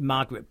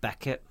Margaret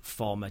Beckett,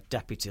 former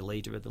deputy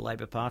leader of the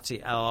Labour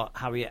Party, or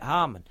Harriet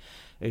Harman,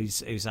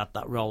 who's had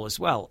that role as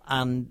well.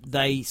 And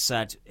they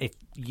said if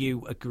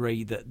you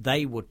agree that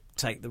they would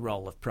take the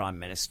role of Prime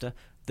Minister,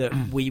 that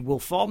we will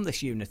form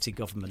this unity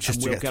government Just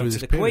and to we'll get go through to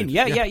this the Queen.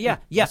 period. Yeah.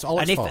 That's all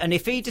it's for. And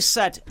if he'd have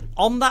said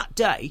on that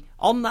day,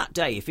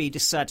 if he'd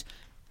have said,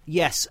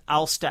 yes,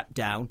 I'll step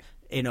down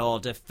in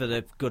order for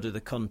the good of the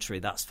country,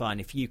 that's fine.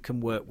 If you can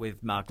work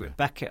with Margaret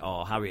Beckett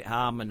or Harriet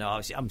Harman,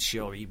 I'm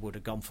sure he would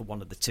have gone for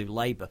one of the two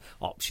Labour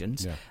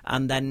options. Yeah.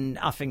 And then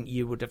I think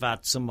you would have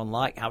had someone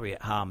like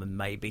Harriet Harman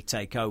maybe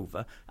take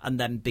over and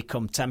then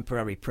become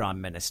temporary Prime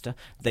Minister.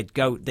 They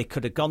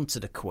could have gone to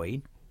the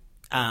Queen,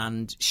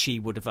 and she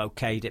would have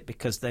okayed it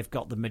because they've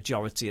got the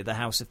majority of the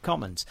House of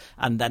Commons,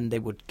 and then they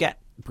would get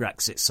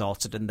Brexit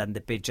sorted and then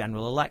there'd be a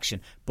general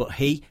election. But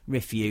he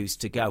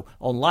refused to go.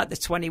 Unlike the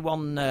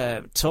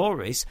 21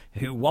 Tories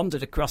who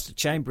wandered across the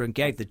chamber and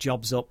gave the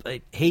jobs up,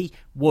 he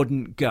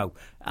wouldn't go.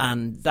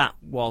 And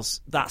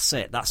that's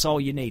it. That's all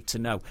you need to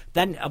know.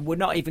 Then we're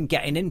not even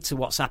getting into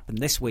what's happened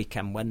this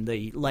weekend when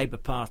the Labour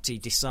Party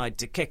decide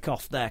to kick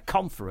off their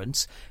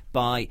conference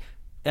by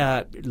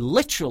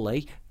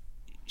literally...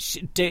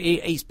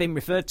 He's been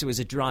referred to as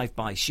a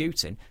drive-by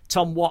shooting.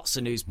 Tom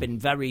Watson, who's been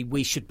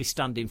we should be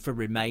standing for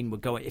Remain.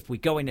 If we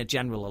go in a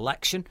general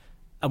election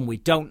and we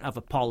don't have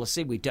a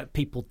policy,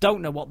 people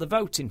don't know what they're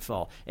voting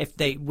for. If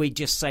we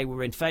just say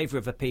we're in favour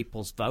of a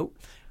people's vote,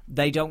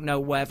 they don't know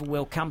whether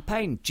we'll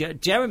campaign.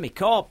 Jeremy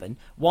Corbyn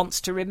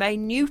wants to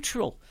remain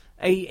neutral.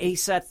 He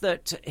said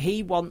that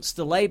he wants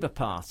the Labour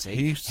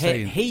Party.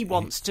 He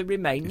wants to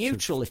remain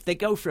neutral. If they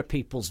go for a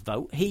people's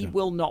vote, he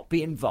will not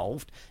be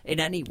involved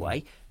in any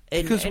way.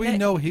 Because we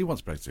know he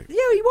wants Brexit.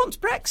 Yeah, he wants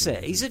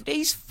Brexit.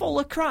 He's full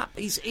of crap.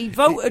 He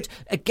voted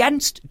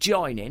against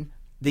joining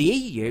the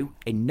EU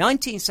in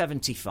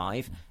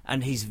 1975,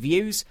 and his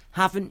views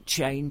haven't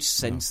changed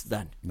since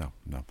then. No.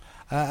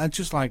 And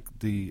just like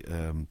the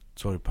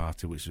Tory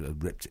party, which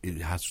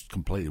has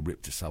completely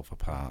ripped itself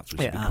apart, which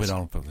has been going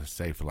on for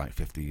like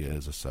 50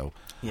 years or so.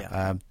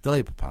 Yeah. The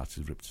Labour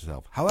Party has ripped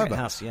itself. However, it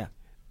has, yeah.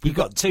 You've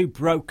got two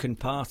broken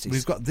parties.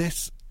 We've got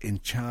this in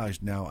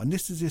charge now, and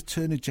this is the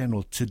Attorney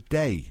General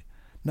today.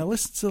 Now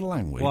listen to the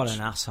language. What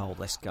an asshole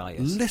this guy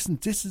is. Listen,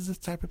 this is the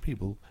type of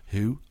people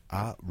who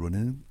are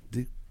running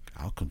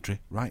our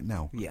country right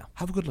now. Yeah.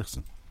 Have a good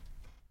listen.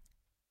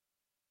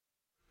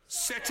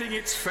 Setting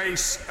its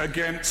face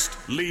against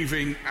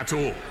leaving at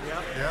all.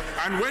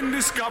 And when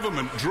this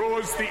government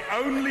draws the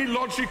only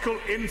logical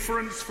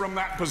inference from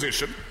that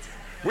position,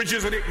 which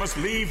is that it must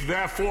leave,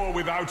 therefore,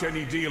 without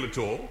any deal at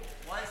all,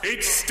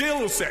 it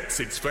still sets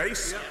its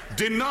face,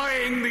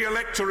 denying the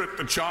electorate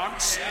the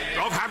chance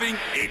of having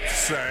its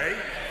say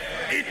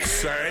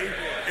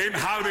in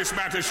how this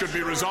matter should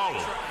be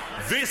resolved.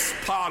 This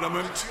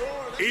Parliament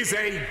is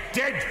a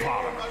dead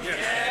Parliament.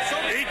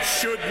 It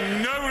should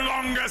no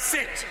longer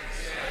sit.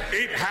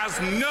 It has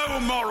no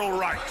moral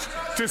right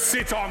to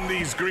sit on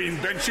these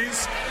green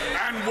benches,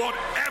 and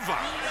whatever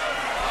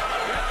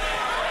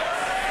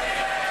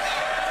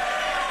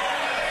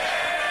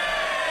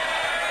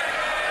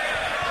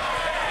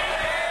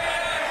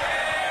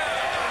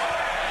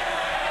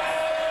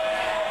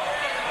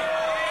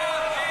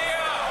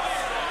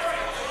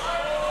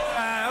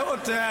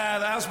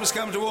the House must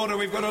come to order.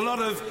 We've got a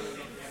lot of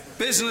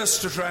business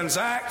to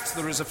transact.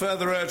 There is a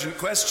further urgent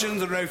question.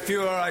 There are no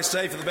fewer, I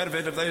say, for the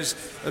benefit of those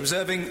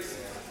observing,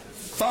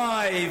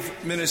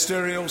 5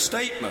 ministerial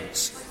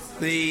statements.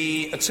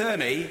 The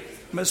attorney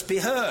must be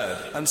heard,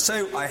 and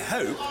so, I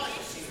hope,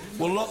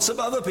 will lots of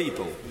other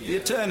people. The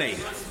attorney.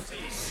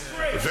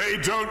 They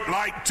don't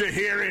like to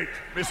hear it,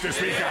 Mr.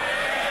 Speaker.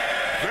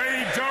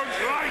 They don't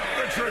like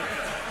the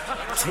truth.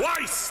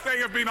 Twice they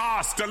have been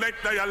asked to let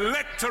the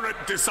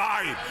electorate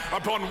decide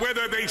upon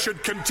whether they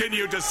should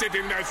continue to sit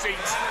in their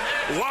seats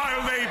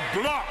while they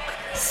block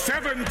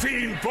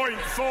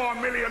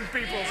 17.4 million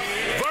people's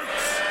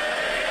votes.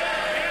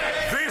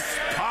 This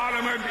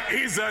Parliament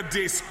is a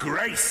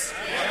disgrace.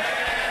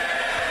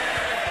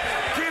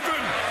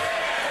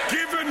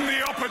 Given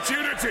the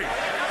opportunity,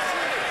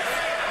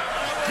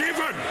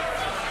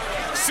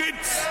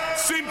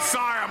 since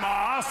I am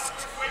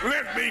asked,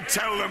 let me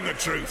tell them the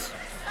truth.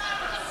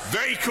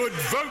 They could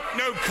vote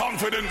no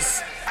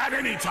confidence at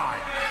any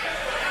time,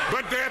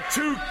 but they're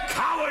too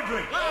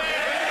cowardly.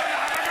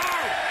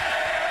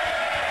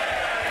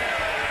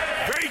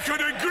 They could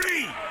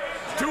agree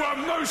to a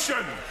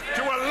motion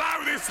to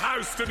allow this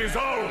House to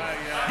dissolve,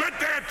 but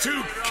they're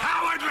too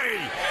cowardly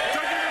to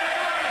give it a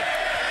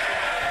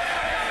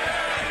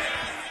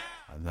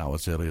go. And that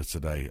was earlier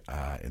today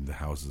in the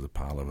Houses of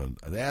Parliament.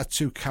 They are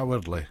too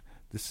cowardly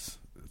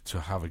to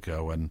have a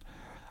go, and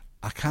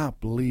I can't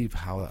believe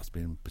how that's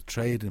been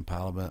portrayed in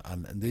Parliament,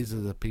 and these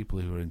are the people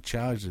who are in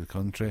charge of the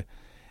country.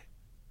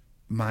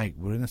 Mike,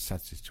 we're in a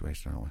sad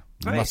situation, aren't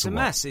we? It's a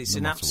mess. It's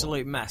an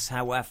absolute mess.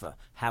 However,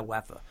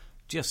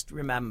 just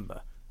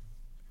remember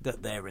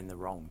that they're in the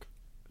wrong.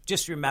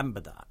 Just remember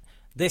that.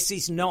 This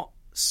is not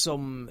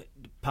some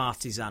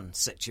partisan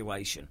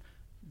situation.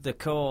 The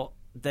court,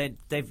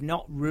 they've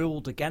not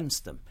ruled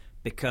against them.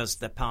 because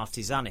they're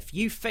partisan. If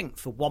you think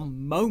for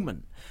one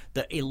moment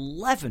that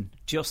 11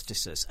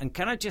 justices, and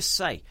can I just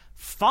say,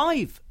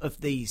 5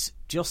 of these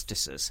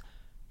justices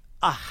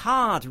are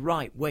hard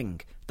right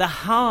wing. They're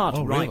hard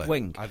right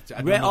wing.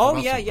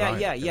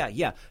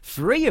 Yeah.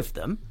 3 of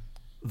them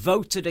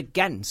voted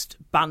against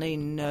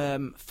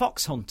banning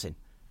fox hunting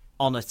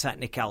on a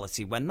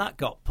technicality when that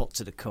got put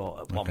to the court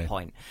at one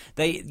point.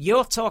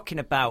 You're talking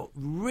about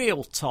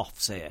real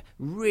toffs here,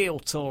 real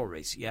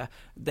Tories, yeah?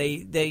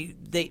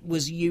 It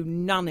was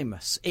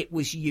unanimous. It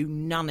was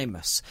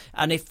unanimous.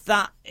 And if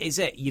that is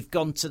it, you've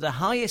gone to the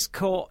highest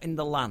court in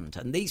the land,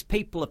 and these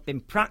people have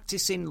been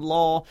practicing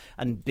law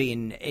and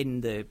been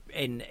in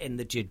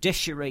the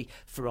judiciary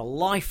for a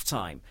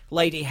lifetime.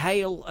 Lady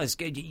Hale,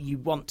 you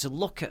want to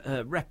look at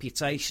her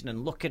reputation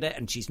and look at it,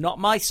 and she's not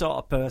my sort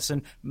of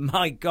person.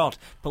 My God,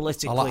 politically,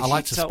 I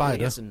like she the totally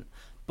spider. Isn't.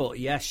 But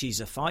yeah, she's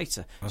a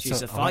fighter.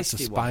 She's a feisty I like the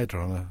spider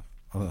one. on a.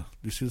 Do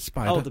you see the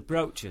spider? Oh, the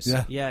brooches.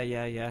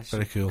 Yeah.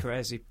 Very cool.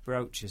 Crazy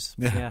brooches.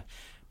 Yeah.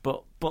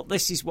 But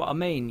this is what I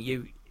mean.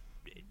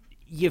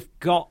 You've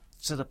got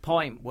to the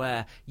point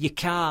where you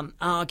can't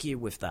argue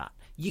with that.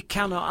 You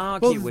cannot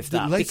argue with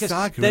that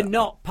because they're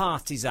not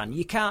partisan.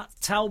 You can't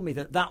tell me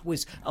that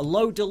was a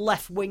load of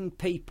left-wing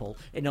people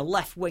in a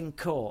left-wing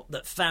court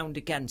that found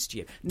against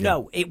you.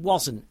 No, it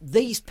wasn't.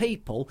 These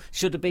people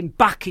should have been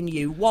backing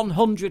you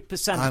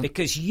 100%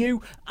 because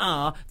you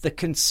are the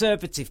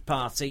Conservative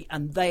Party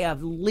and they are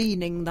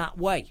leaning that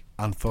way.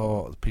 And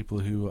for people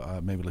who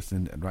are maybe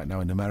listening right now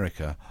in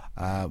America,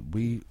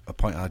 we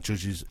appoint our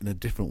judges in a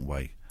different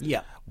way.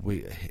 Yeah.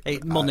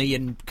 Money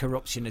and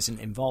corruption isn't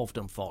involved,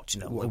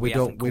 unfortunately. We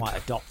haven't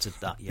quite adopted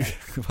that yet.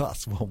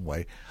 That's one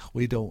way.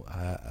 We don't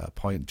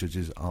appoint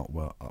judges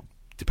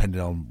depending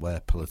on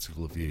their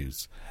political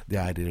views. The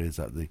idea is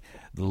that the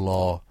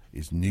law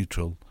is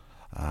neutral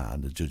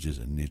and the judges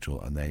are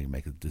neutral and they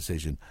make a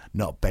decision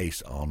not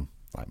based on,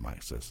 like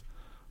Mike says,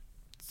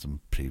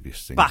 some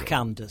previous things.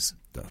 Backhanders.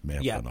 That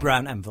may have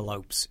brown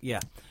envelopes,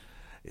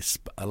 It's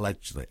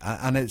allegedly,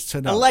 and it's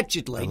turned out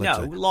allegedly.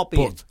 No,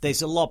 lobbying.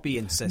 There's a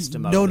lobbying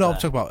system. No, over there. I'm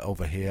talking about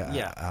over here.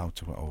 Yeah, I'm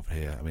talking about over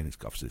here. I mean, it's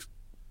obviously,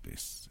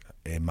 it's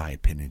in my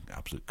opinion,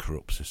 absolute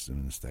corrupt system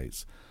in the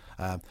States.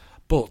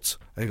 But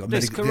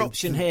there's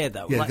corruption here,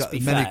 though. Yeah, let's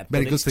be many, fair.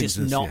 Many but good it's things.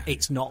 just not.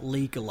 It's not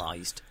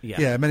legalised.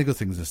 Yeah, many good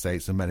things in the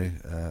States, and many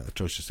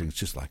atrocious things,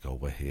 just like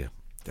over here.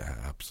 They're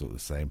absolutely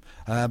the same.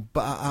 But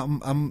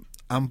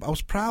I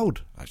was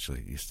proud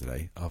actually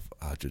yesterday of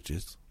our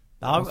judges.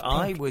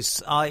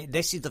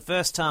 This is the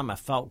first time I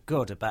felt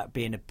good about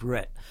being a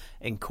Brit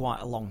in quite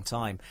a long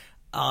time.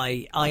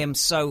 I am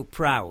so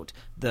proud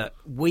that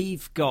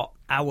we've got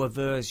our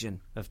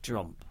version of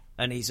Trump,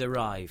 and he's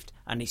arrived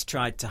and he's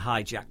tried to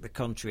hijack the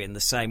country in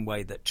the same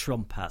way that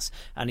Trump has,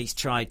 and he's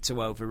tried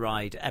to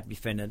override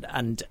everything.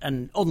 And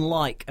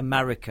unlike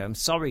America, I'm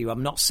sorry,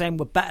 I'm not saying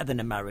we're better than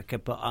America,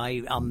 but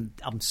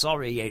I'm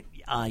sorry,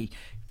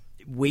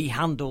 we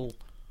handle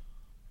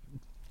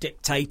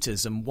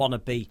dictators and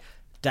wannabe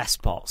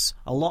despots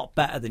a lot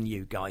better than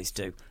you guys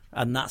do,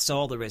 and that's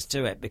all there is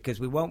to it, because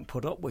we won't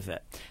put up with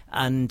it.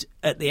 And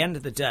at the end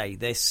of the day,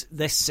 this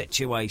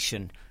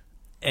situation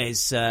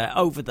is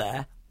over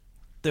there.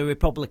 The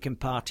Republican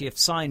Party have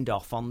signed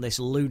off on this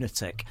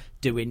lunatic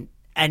doing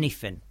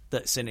anything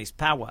that's in his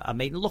power. I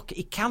mean, look,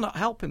 he cannot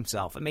help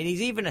himself. I mean,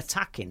 he's even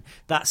attacking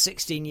that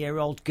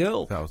 16-year-old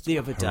girl the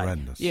other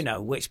horrendous. day,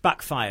 which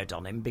backfired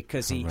on him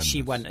because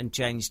she went and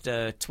changed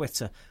her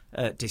Twitter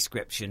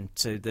description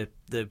to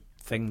the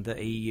thing that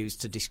he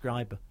used to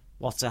describe her.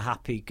 What a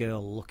happy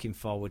girl looking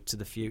forward to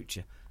the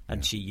future.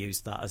 And she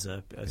used that as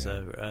a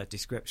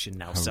description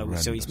now.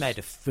 Horrendous. So he's made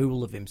a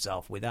fool of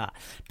himself with that.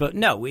 But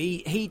no,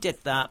 he did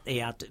that. He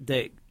had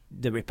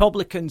the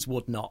Republicans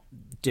would not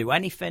do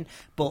anything,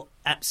 but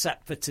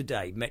except for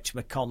today, Mitch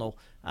McConnell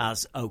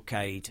has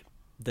okayed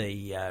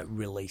the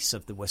release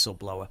of the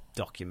whistleblower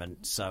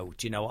document. So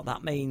do you know what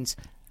that means?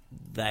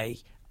 They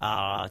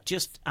are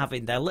just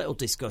having their little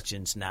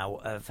discussions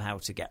now of how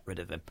to get rid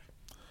of him.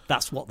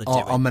 That's what they're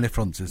doing. On many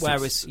fronts.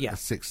 Whereas,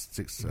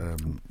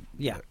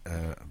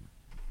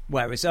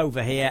 Whereas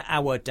over here,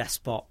 our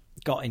despot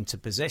got into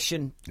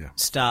position,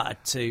 started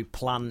to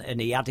plan,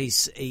 and he had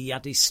his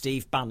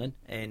Steve Bannon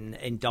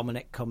in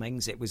Dominic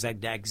Cummings. It was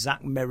an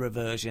exact mirror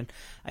version.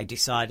 I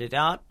decided,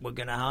 we're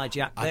going to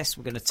hijack this.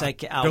 We're going to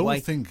take it our way. I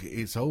don't think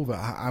it's over.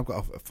 I've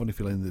got a funny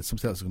feeling that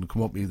something else is going to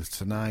come up either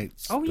tonight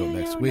or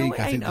next week.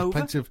 No, I think there's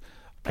plenty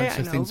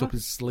of things over. up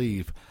his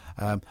sleeve.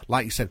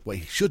 Like you said, what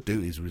he should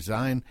do is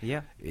resign.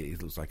 Yeah.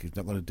 It looks like he's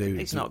not going to do it.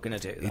 He's not going to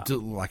do that. He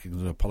doesn't look like he's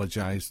going to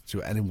apologise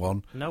to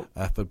anyone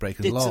for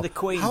breaking the law. To the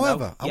Queen,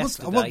 however, I want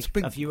to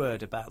bring... Have you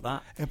heard about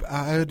that?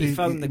 I heard he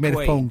phoned the made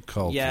Queen. a phone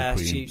call to the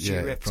Queen. She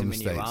ripped him the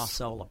in your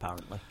arsehole,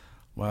 apparently.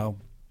 Well,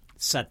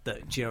 said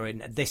that during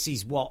this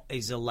is what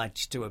is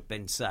alleged to have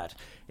been said.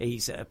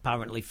 He's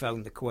apparently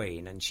phoned the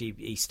Queen, and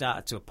he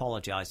started to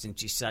apologise, and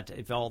she said,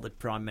 if all the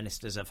prime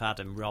ministers have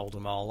had and rolled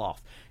them all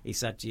off, he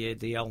said, you're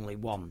the only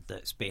one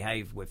that's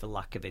behaved with a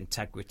lack of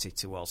integrity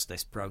towards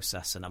this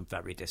process, and I'm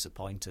very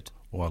disappointed.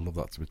 Oh, I'd love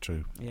that to be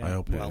true. Yeah, I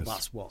hope it is. Well,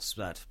 that's what's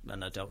said,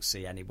 and I don't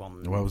see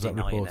anyone Where was that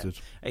denying reported?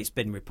 It's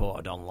been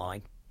reported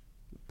online.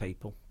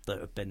 People that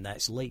have been there,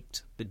 it's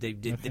leaked. But the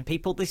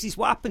people, this is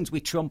what happens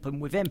with Trump and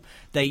with him.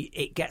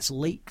 It gets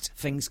leaked.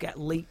 Things get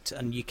leaked,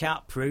 and you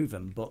can't prove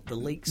them, but the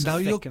leaks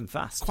are thick and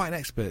fast. Quite an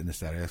expert in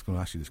this area. I was going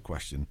to ask you this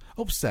question.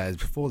 Upstairs,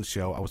 before the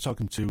show, I was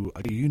talking to,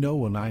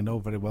 and I know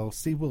very well,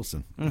 Steve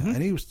Wilson.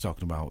 And he was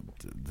talking about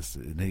this,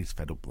 and he's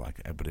fed up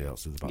like everybody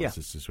else is about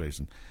this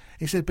situation.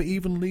 He said, but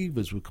even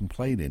Leavers were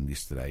complaining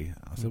yesterday.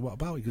 I said, what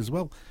about it? He goes,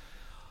 well,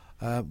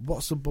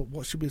 what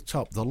should be the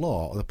top, the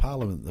law or the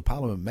Parliament? The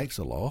Parliament makes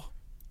a law.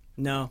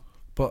 No.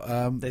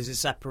 But there's a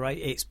separate.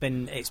 It's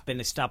been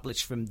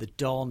established from the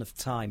dawn of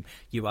time.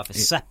 You have a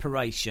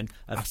separation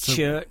of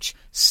church,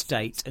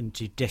 state, and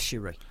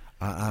judiciary.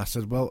 I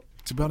said, well,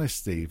 to be honest,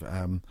 Steve,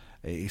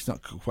 it's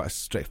not quite as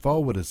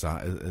straightforward as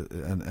that,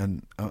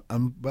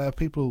 and where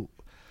people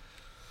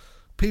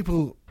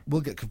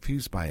will get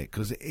confused by it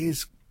because it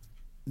is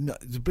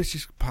the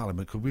British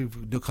Parliament could be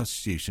no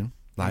constitution.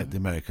 Like the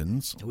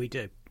Americans, we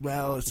do.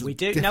 Well, it's we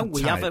do. No,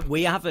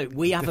 we have a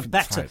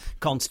better type.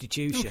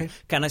 constitution. Okay.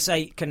 Can I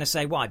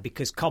say why?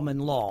 Because common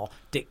law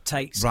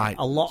dictates Right.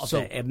 a lot of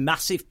So- it. A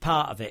massive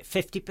part of it.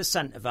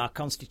 50% of our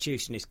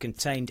constitution is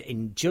contained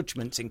in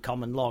judgments in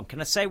common law. And can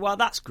I say why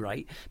that's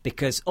great?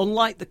 Because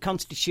unlike the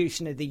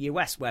Constitution of the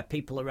US, where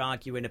people are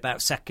arguing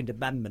about Second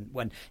Amendment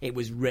when it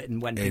was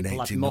written when In people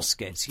had 18,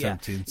 muskets,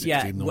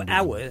 1600.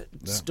 our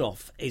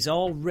stuff is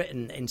all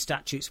written in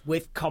statutes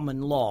with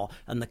common law,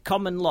 and the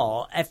common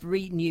law,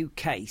 every new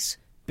case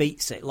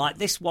beats it. Like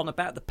this one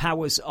about the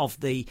powers of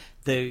the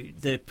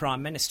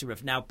Prime Minister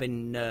have now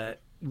been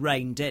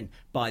reined in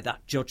by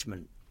that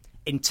judgment.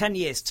 In 10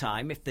 years'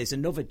 time, if there's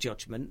another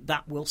judgment,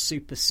 that will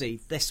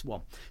supersede this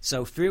one.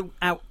 So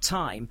throughout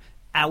time,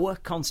 our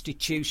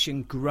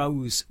constitution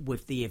grows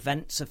with the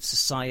events of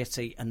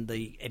society and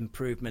the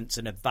improvements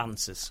and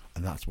advances.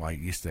 And that's why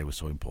yesterday was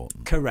so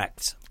important.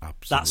 Correct.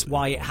 Absolutely. That's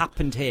why it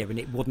happened here and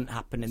it wouldn't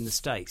happen in the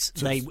States.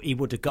 He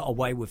would have got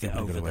away with it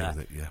over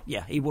there.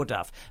 Yeah, he would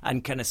have.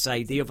 And can I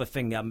say, the other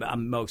thing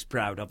I'm most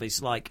proud of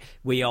is, like,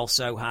 we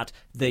also had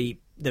the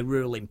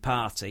ruling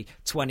party,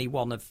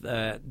 21 of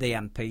the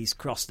MPs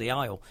crossed the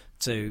aisle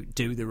to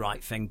do the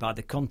right thing by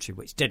the country,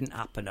 which didn't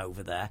happen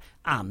over there,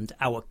 and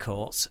our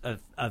courts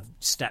have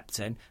stepped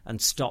in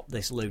and stopped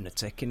this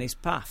lunatic in his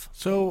path.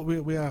 So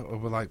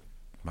we're like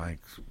Mike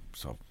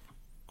sort of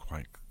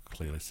quite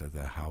clearly said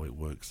there how it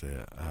works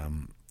there.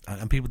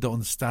 And people don't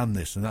understand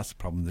this, and that's the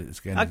problem. That it's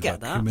again, I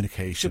get that.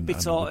 Communication should be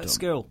taught at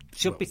school.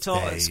 Should be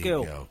taught at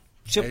school.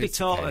 Should be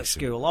taught at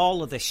school.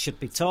 All of this should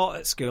be taught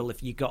at school.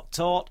 If you got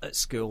taught at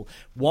school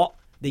what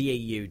the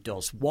EU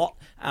does, what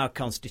our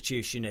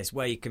constitution is,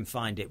 where you can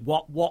find it,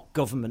 what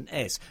government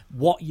is,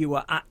 what you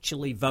are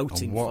actually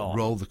voting and what for.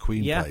 Role the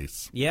Queen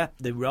plays. Yeah,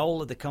 the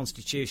role of the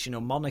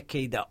constitutional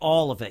monarchy, that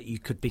all of it, you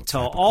could be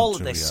taught all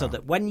of this so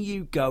that when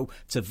you go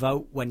to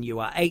vote when you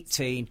are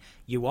 18,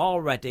 you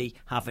already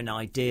have an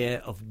idea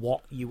of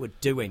what you are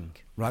doing.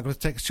 Right, I'm going to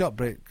take a short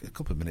break, a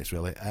couple of minutes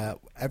really.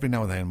 Every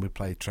now and then we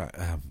play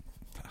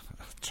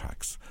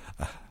tracks,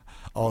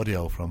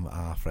 audio from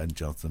our friend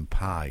Jonathan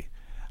Pye.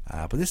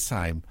 But this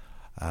time,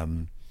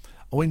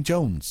 Owen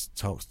Jones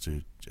talks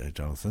to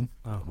Jonathan.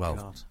 Oh, well,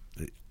 God.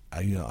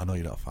 I know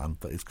you're not a fan,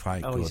 but it's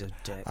quite good. He's a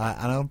dick.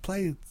 And I'll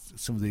play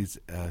some of these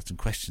some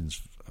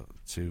questions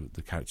to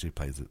the character who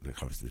plays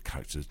the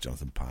character is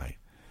Jonathan Pye.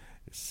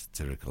 It's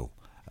satirical,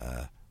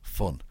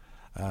 fun.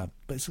 But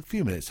it's a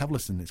few minutes. Have a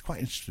listen. It's quite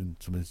interesting,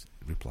 some of his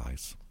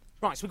replies.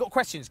 Right, so we've got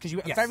questions, because you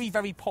had a very,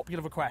 very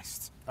popular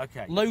request.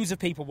 Okay. Loads of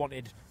people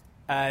wanted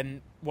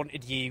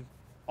you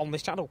on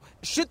this channel.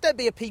 Should there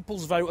be a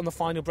people's vote on the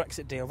final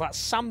Brexit deal? That's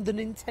Sam, the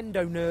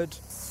Nintendo nerd.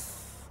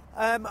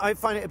 I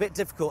find it a bit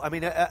difficult. I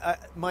mean,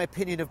 my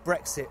opinion of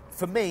Brexit,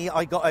 for me,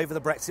 I got over the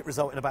Brexit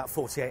result in about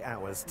 48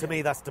 hours. To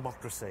me, that's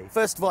democracy.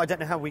 First of all, I don't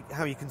know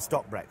how you can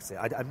stop Brexit.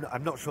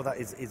 I'm not sure that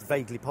is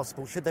vaguely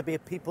possible. Should there be a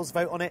people's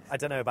vote on it? I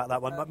don't know about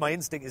that one. My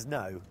instinct is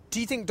no. Do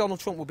you think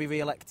Donald Trump will be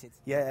re-elected?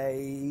 Yeah,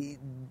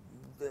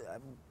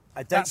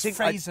 I don't That's think...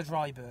 Fraser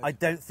Dryburgh. I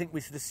don't think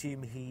we should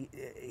assume he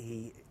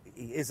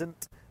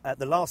isn't.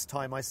 The last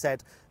time I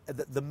said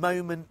that the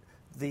moment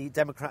the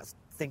Democrats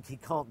think he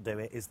can't do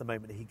it is the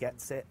moment he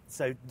gets it.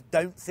 So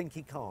don't think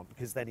he can't,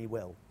 because then he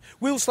will.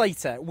 Will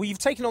Slater, we've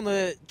taken on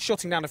the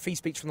shutting down of free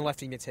speech from the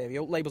left-wing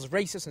material, labels of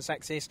racist and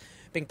sexist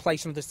being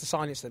placed on others to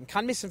silence them.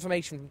 Can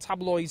misinformation from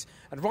tabloids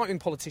and right-wing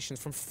politicians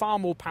from far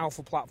more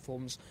powerful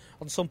platforms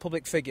on some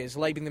public figures,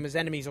 labelling them as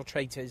enemies or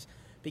traitors,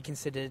 be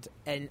considered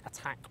an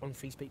attack on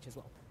free speech as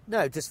well?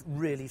 No, just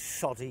really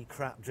shoddy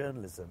crap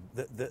journalism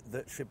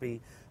that should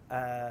be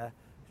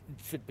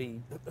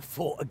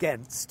fought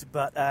against.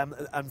 But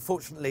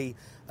unfortunately,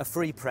 a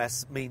free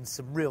press means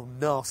some real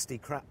nasty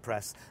crap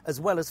press, as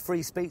well as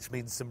free speech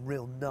means some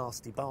real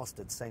nasty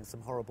bastards saying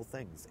some horrible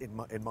things,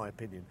 in my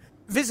opinion.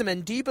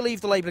 Viserman, do you believe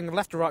the labelling of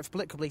left or right for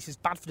political beliefs is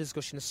bad for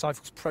discussion as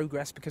stifles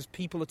progress because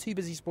people are too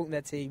busy supporting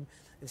their team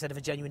instead of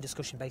a genuine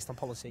discussion based on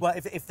policy? Well,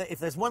 if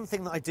there's one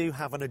thing that I do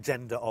have an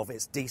agenda of,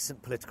 it's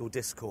decent political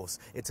discourse.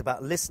 It's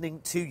about listening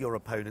to your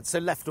opponents. So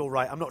left or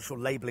right, I'm not sure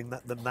labelling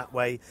them that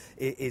way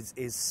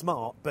is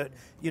smart, but,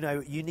 you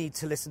know, you need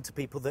to listen to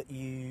people that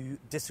you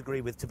disagree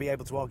with to be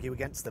able to argue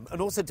against them,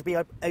 and also to be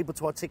able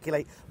to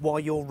articulate why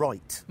you're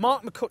right.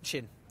 Mark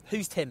McCutcheon,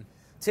 who's Tim?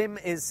 Tim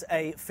is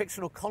a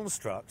fictional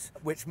construct,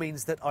 which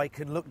means that I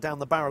can look down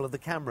the barrel of the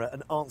camera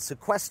and answer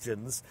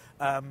questions.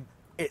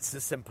 It's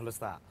as simple as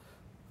that.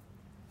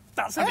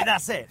 That's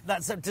it.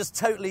 That's just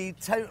totally.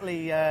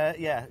 That's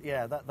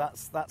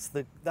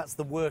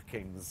the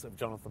workings of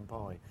Jonathan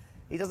Pye.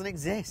 He doesn't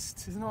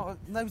exist. There's no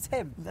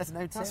Tim. There's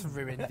no Tim. That's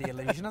ruined the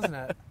illusion, hasn't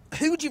it?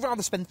 Who would you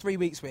rather spend 3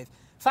 weeks with,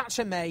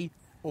 Thatcher May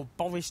or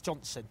Boris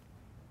Johnson?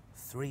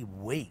 3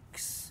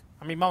 weeks.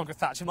 I mean, Margaret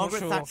Thatcher.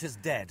 Margaret Thatcher's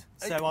dead,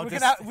 so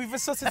we've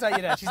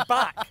resuscitated her. She's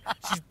back.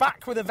 She's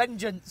back with a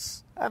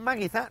vengeance.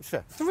 Maggie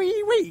Thatcher.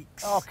 3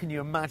 weeks. Oh, can you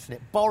imagine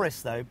it?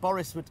 Boris, though.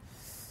 Boris would.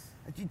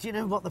 Do you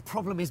know what the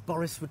problem is?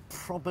 Boris would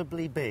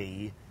probably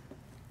be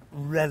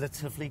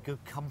relatively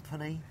good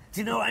company.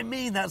 Do you know what I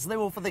mean? That's the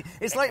awful thing.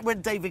 It's like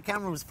when David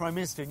Cameron was Prime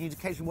Minister and you'd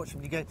occasionally watch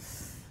him and you go,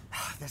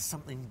 there's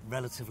something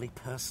relatively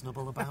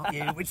personable about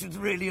you, which would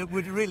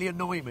really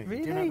annoy me.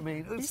 Really? Do you know what I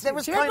mean? Do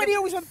you remember he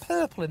always went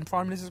purple in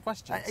Prime Minister's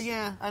questions?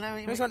 Yeah, I know.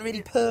 He always went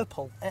really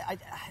purple. I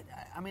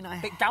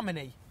bit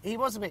gammony. He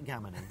was a bit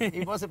gammony.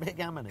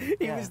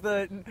 He was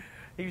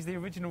the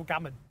original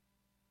gammon.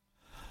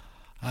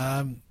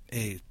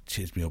 It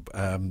cheers me up.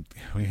 When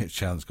you get a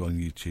chance, go on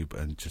YouTube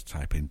and just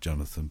type in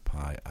Jonathan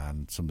Pye,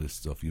 and some of the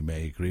stuff you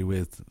may agree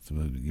with, some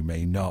of it you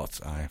may not.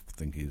 I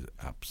think he's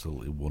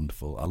absolutely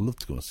wonderful. I'd love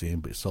to go and see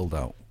him, but it's sold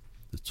out.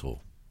 The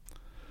tour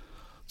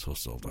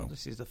sold out.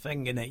 This is the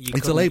thing, isn't it?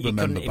 It's a Labour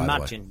member, by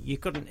the way. You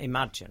couldn't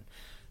imagine,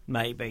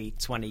 maybe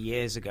 20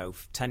 years ago,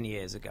 10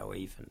 years ago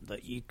even,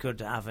 that you could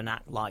have an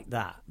act like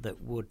that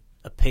would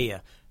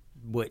appear,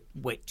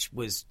 which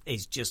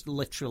is just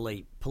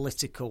literally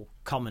political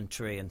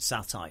commentary and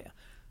satire,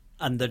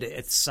 and that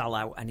it'd sell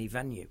out any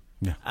venue.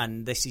 Yeah.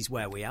 And this is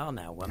where we are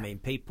now. I mean,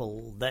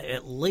 people, that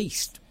at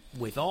least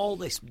with all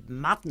this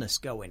madness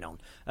going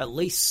on, at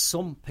least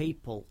some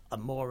people are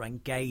more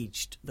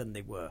engaged than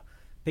they were.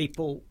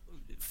 People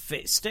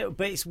still,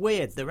 but it's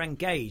weird, they're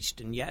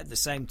engaged and yet at the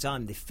same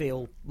time they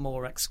feel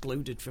more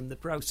excluded from the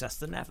process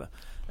than ever.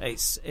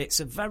 It's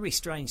a very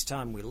strange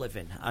time we live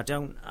in. I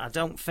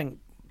don't think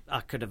I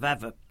could have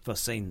ever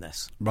foreseen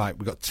this. Right,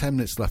 we've got 10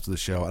 minutes left of the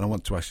show, and I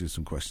want to ask you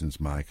some questions,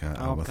 Mike. I'm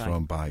going to throw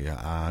them by you.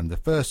 And the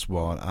first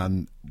one,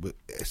 and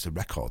it's a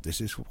record.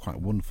 This is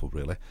quite wonderful,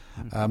 really.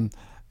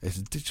 It's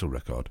a digital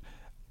record.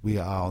 We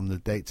are on the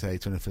date today,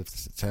 25th of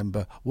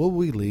September. Will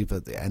we leave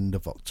at the end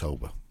of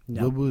October?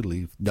 No. Will we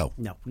leave? No.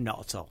 No, not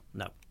at all.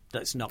 No.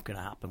 That's not going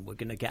to happen. We're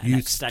going to get an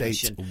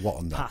extension what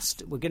on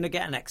that? We're going to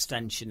get an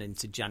extension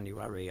into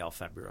January or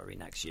February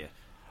next year.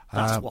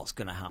 That's what's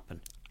going to happen.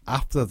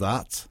 After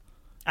that...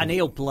 And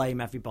he'll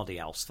blame everybody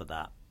else for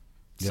that.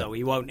 Yeah. So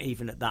he won't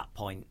even at that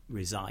point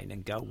resign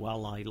and go,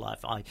 well, I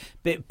left.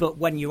 But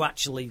when you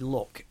actually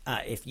look,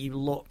 if you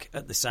look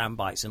at the sound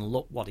bites and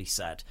look what he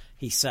said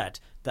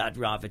that I'd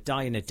rather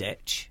die in a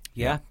ditch.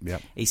 Yeah.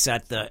 He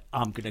said that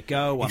I'm going to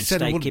go. I'm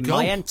staking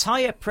my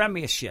entire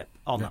premiership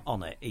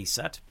on it. He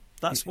said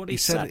that's what he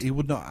said. He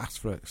would not ask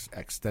for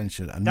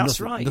extension, and that's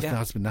nothing right.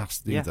 has been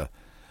asked either.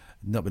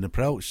 Not been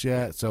approached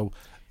yet. So.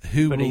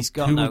 Who will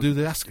do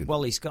the asking?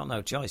 Well, he's got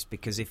no choice,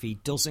 because if he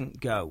doesn't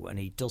go and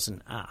he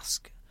doesn't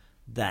ask,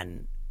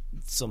 then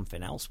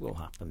something else will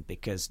happen,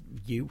 because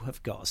you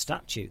have got a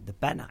statute, the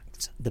Ben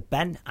Act. The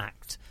Ben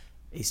Act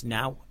is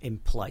now in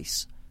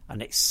place,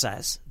 and it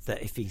says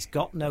that if he's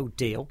got no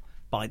deal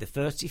by the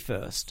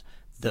 31st,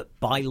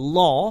 that by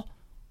law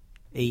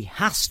he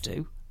has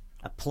to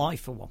apply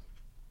for one.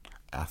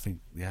 I think,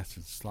 yes,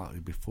 it's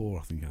slightly before.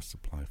 I think he has to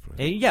apply for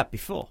it. Yeah,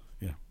 before.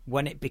 Yeah.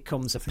 When it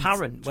becomes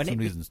apparent. For some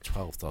reason, it's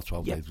 12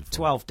 days before.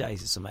 12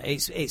 days or something.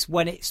 It's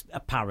when it's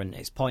apparent,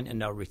 it's point of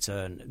no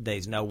return.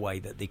 There's no way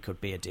that there could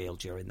be a deal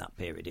during that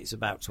period. It's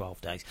about 12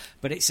 days.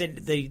 But it's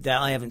in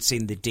I haven't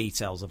seen the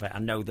details of it. I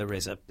know there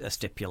is a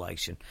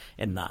stipulation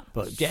in that.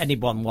 But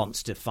anyone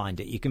wants to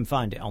find it, you can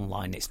find it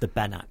online. It's the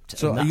Ben Act.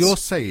 So you're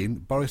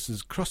saying Boris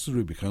has crossed the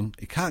Rubicon,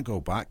 he can't go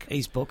back.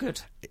 He's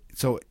buggered.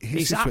 So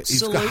he's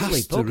absolutely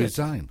has to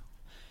resign.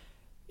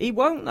 He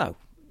won't, though.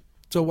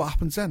 So what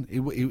happens then?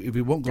 If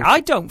he won't go,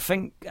 I don't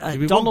think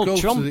Donald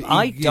Trump.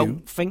 I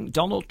don't think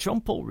Donald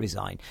Trump will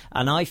resign,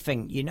 and I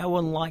think,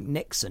 unlike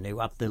Nixon, who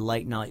had the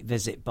late night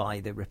visit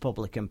by the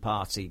Republican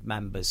Party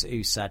members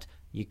who said,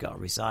 "You got to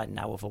resign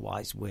now,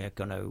 otherwise we're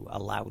going to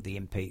allow the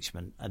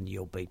impeachment, and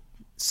you'll be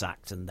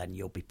sacked, and then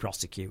you'll be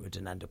prosecuted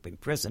and end up in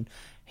prison."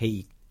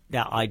 He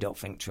Yeah, I don't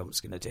think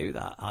Trump's going to do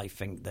that. I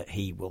think that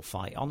he will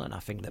fight on, and I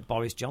think that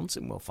Boris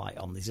Johnson will fight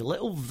on. There's a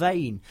little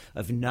vein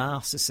of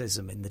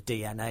narcissism in the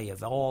DNA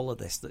of all of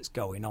this that's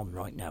going on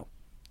right now.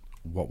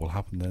 What will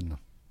happen then?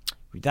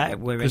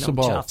 We're in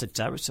uncharted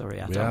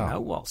territory. I don't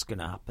know what's going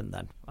to happen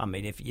then. I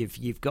mean, if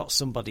you've got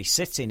somebody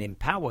sitting in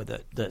power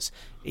that's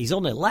he's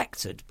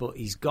unelected, but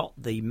he's got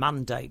the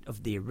mandate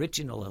of the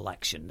original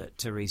election that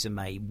Theresa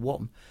May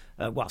won.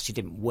 Well, she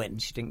didn't win;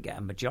 she didn't get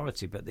a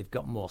majority, but they've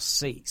got more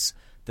seats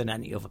than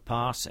any other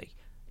party.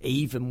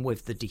 Even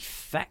with the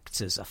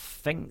defectors, I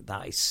think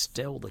that is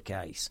still the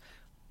case.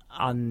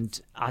 And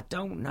I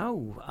don't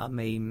know. I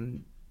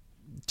mean,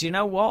 do you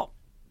know what?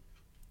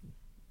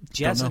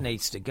 Jezza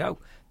needs to go.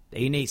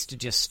 He needs to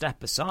just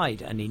step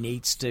aside, and he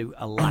needs to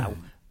allow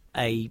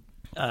a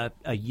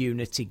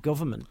unity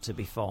government to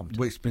be formed.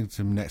 Which brings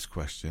to the next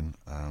question.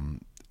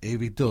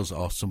 If he does,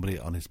 or somebody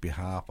on his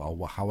behalf,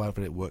 or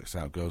however it works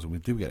out goes, and we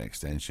do get an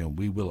extension,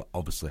 we will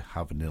obviously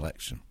have an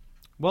election.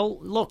 Well,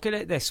 look at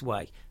it this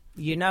way.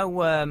 You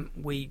know,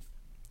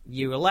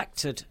 you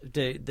elected,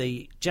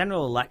 the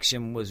general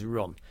election was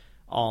run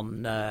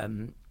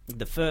on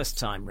the first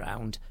time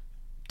round.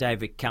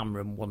 David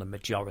Cameron won a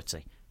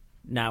majority.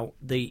 Now,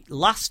 the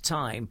last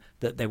time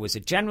that there was a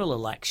general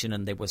election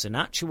and there was an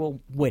actual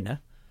winner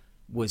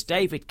was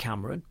David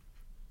Cameron,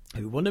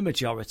 who won a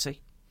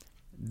majority.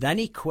 Then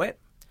he quit.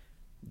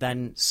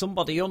 Then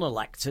somebody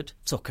unelected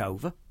took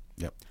over.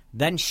 Yep.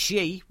 Then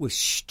she was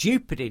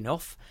stupid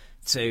enough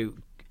to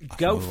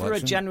go for a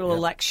general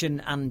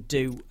election and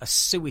do a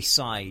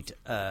suicide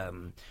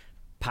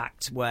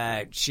pact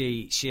where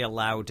she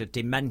allowed a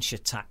dementia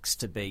tax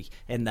to be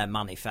in their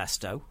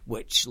manifesto,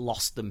 which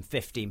lost them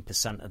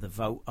 15% of the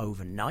vote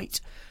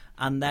overnight.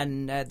 And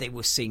then they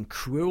were seen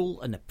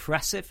cruel and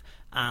oppressive,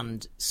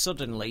 and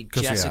suddenly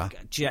Jezza,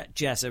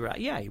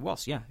 he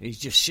was, he's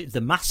just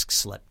the mask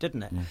slipped,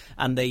 didn't it?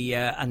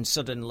 And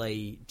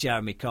suddenly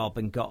Jeremy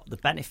Corbyn got the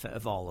benefit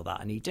of all of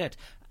that, and he did.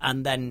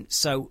 And then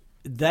so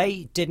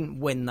they didn't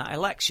win that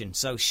election,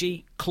 so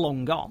she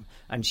clung on,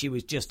 and she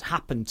was just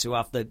happened to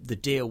have the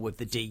deal with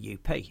the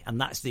DUP, and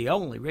that's the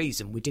only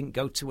reason we didn't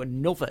go to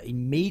another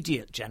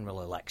immediate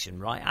general election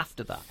right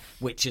after that,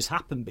 which has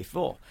happened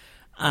before.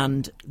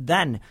 And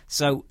then,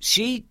 so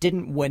she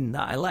didn't win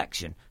that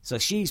election, so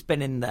she's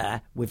been in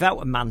there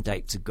without a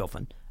mandate to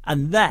govern,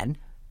 and then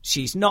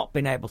she's not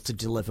been able to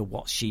deliver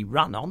what she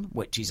ran on,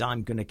 which is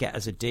I'm going to get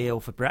us a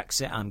deal for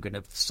Brexit, I'm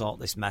going to sort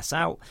this mess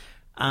out.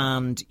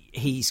 And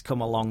he's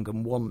come along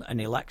and won an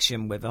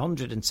election with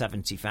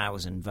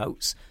 170,000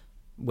 votes,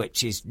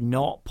 which is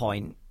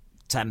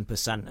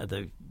 0.10% of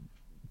the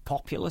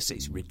populace.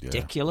 It's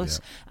ridiculous.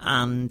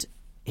 And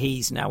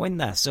he's now in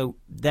there. So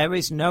there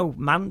is no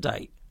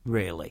mandate,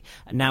 really.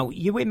 Now,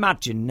 you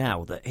imagine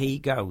now that he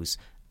goes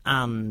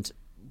and,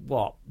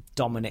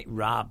 Dominic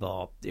Raab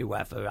or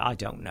whoever, I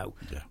don't know.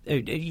 Yeah.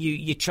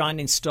 You try and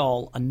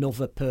install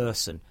another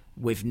person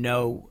with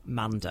no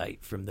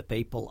mandate from the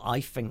people. I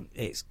think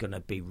it's going to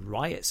be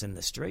riots in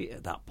the street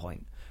at that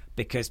point,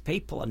 because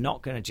people are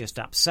not going to just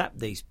accept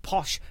these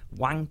posh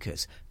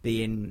wankers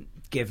being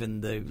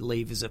given the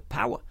levers of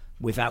power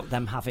without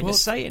them having a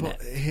say in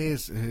it.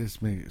 Here's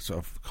me sort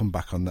of come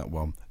back on that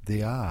one.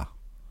 They are,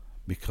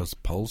 because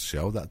polls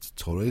show that the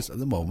Tories at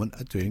the moment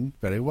are doing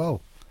very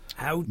well.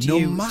 How do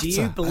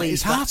you believe?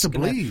 It's hard to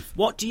believe.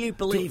 What do you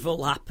believe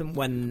will happen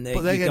when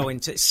you go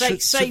into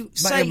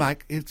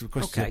Mike, here's the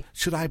question. Okay.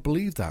 Should I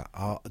believe that,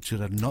 or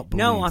should I not believe that?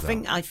 No,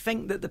 I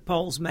think that the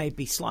polls may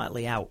be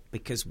slightly out,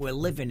 because we're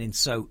living in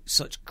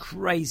such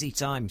crazy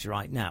times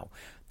right now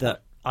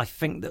that I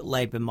think that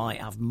Labour might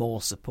have more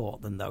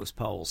support than those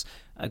polls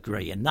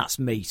agree, and that's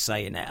me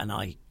saying it, and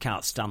I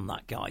can't stand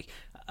that guy,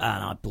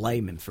 and I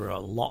blame him for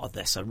a lot of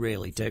this. I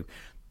really do,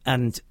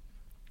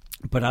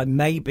 But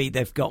maybe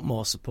they've got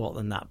more support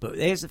than that. But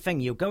here's the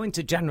thing: you'll go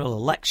into general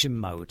election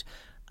mode,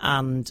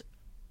 and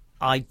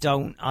I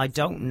don't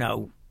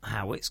know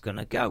how it's going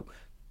to go,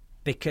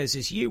 because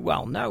as you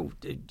well know,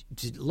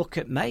 look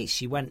at May.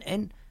 She went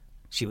in,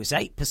 she was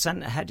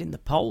 8% ahead in the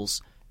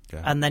polls,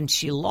 and then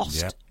she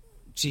lost. Yep.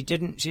 She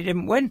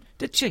didn't win,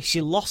 did she?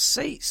 She lost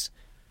seats.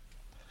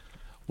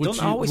 Would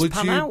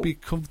you be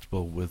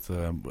comfortable with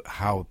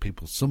how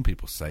some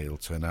people say it'll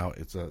turn out?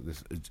 It's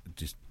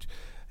just.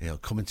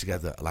 Coming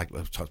together, like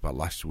we talked about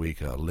last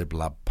week, Lib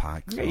Lab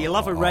packs. Yeah, you'll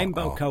have a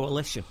rainbow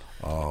coalition.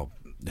 Or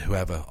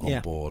whoever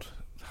on board,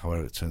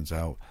 however it turns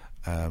out.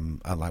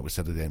 And like we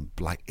said at the end,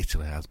 like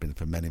Italy has been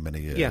for many, many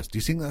years. Yeah. Do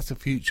you think that's the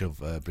future of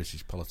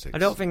British politics? I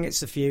don't think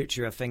it's the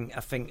future. I think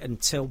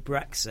until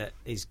Brexit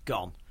is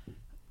gone,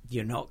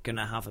 you're not going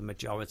to have a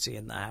majority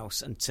in the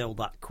House until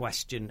that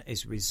question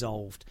is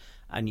resolved.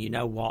 And you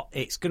know what?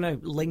 It's going to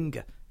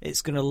linger.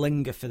 It's going to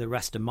linger for the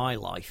rest of my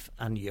life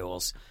and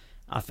yours.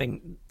 I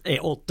think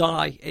it'll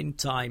die in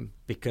time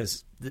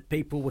because the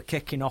people were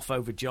kicking off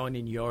over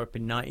joining Europe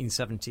in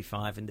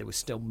 1975 and they were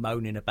still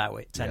moaning about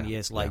it 10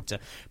 years later.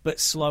 But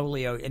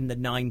slowly in the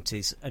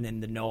 90s and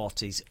in the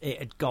noughties, it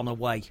had gone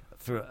away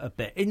for a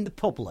bit. In the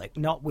public,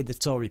 not with the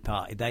Tory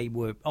party. They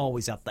were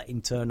always had that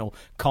internal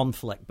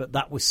conflict, but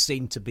that was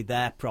seen to be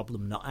their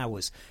problem, not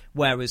ours.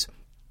 Whereas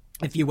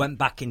if you went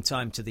back in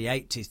time to the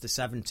 80s, the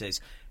 70s,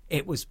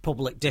 it was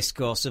public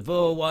discourse of,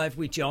 oh, why have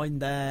we joined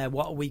there?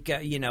 What do we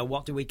get?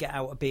 What do we get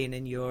out of being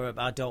in Europe?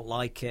 I don't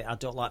like it. I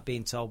don't like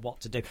being told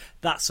what to do.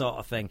 That sort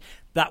of thing.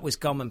 That was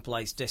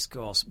commonplace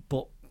discourse.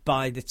 But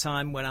by the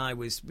time when I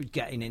was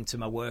getting into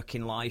my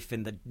working life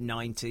in the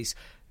 90s,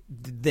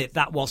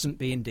 that wasn't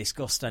being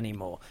discussed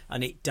anymore,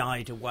 and it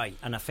died away.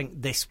 And I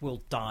think this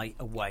will die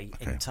away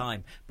in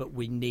time. But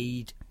we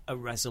need a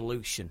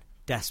resolution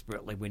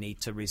desperately. We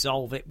need to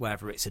resolve it,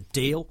 whether it's a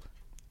deal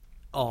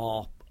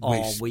or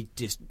we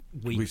just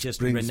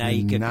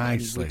renege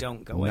and we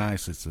don't go in.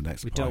 Nicely to the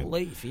next point. We don't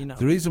leave,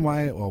 The reason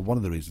why, one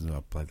of the reasons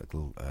I played that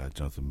little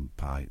Jonathan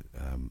Pye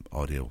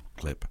audio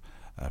clip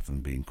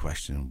from being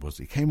questioned was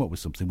he came up with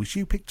something which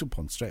you picked up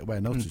on straight away. I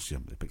noticed you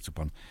picked up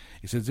on.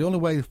 He says the only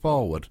way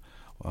forward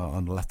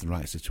on the left and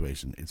right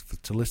situation is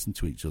to listen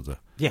to each other.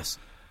 Yes.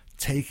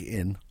 Take it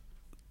in,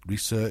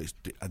 research,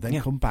 and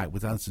then come back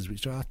with answers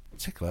which are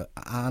articulate,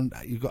 and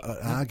you've got an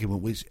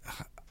argument which,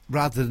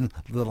 rather than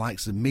the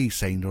likes of me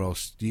saying they're all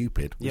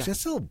stupid, which I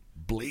still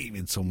believe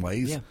in some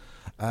ways.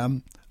 Yeah.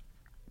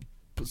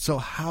 But so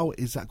how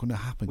is that going to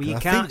happen? Well, you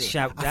can't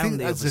shout down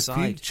the other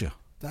side.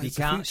 You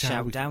can't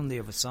shout down the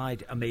other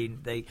side. I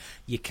mean,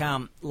 you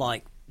can't,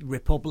 like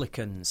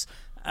Republicans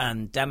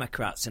and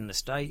Democrats in the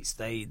States,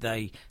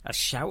 they are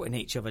shouting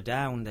each other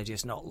down. They're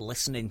just not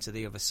listening to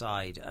the other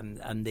side.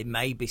 And there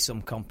may be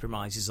some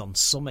compromises on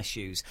some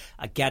issues.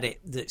 I get it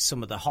that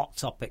some of the hot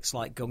topics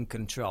like gun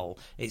control,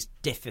 it's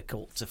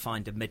difficult to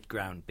find a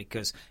mid-ground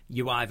because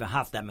you either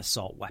have them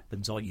assault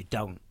weapons or you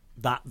don't.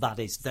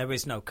 There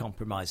is no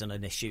compromise on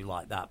an issue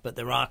like that, but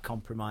there are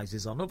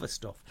compromises on other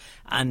stuff.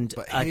 And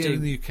but here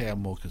in the UK,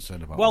 I'm more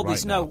concerned about.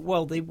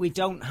 We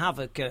don't have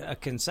a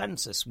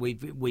consensus.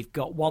 We've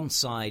got one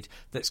side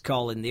that's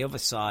calling the other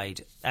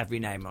side every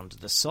name under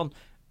the sun,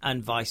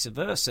 and vice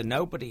versa.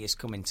 Nobody is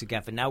coming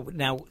together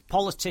now.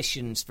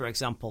 Politicians, for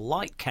example,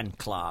 like Ken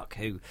Clarke,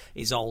 who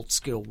is old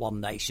school One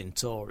Nation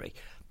Tory.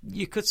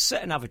 You could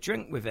sit and have a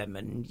drink with him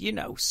and,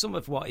 some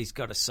of what he's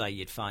got to say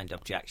you'd find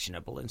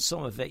objectionable and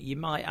some of it you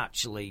might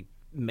actually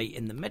meet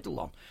in the middle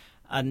on.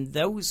 And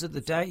those are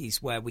the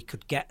days where we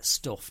could get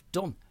stuff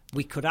done.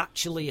 We could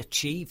actually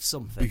achieve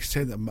something. You're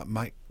saying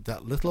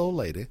that little old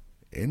lady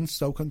in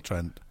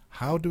Stoke-on-Trent,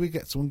 how do we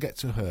get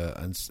to her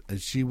and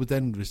she would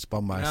then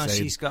respond by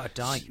saying... she's got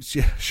to die.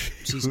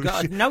 She's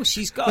got to die.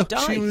 She's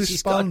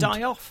got to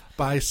die off.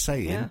 By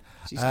saying,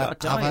 she's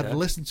got to die. I've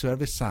listened to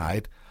every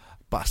side...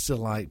 But I still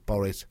like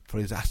Boris for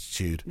his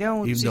attitude.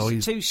 No, he's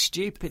too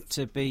stupid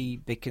to be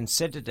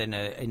considered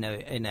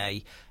in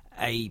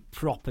a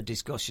proper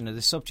discussion of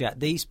the subject.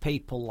 These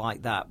people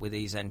like that with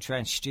these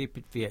entrenched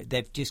stupid views,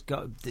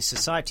 the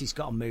society's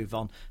got to move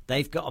on.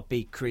 They've got to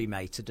be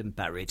cremated and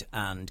buried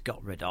and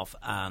got rid of,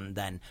 and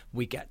then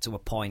we get to a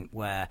point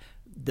where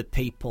the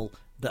people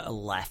that are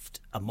left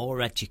are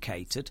more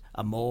educated,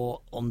 are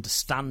more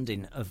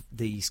understanding of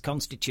these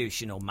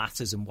constitutional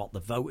matters and what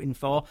they're voting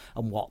for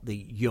and what the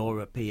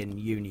European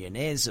Union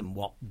is and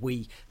what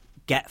we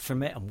get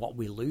from it and what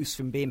we lose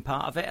from being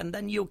part of it, and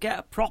then you'll get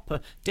a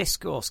proper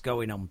discourse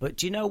going on. But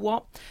do you know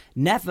what?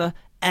 Never,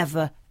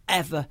 ever,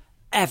 ever,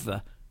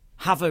 ever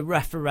have a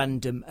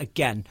referendum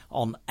again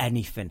on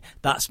anything.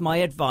 That's my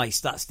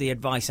advice. That's the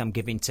advice I'm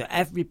giving to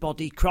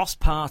everybody,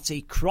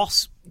 cross-party,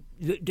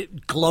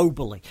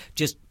 globally.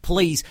 Just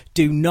please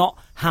do not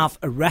have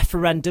a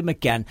referendum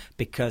again,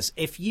 because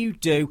if you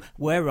do,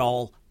 we're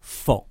all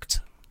fucked.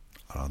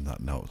 On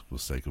that note, we'll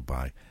say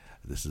goodbye.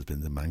 This has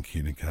been the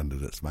Mancunian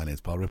Candidates. My name's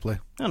Paul Ripley.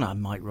 And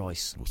I'm Mike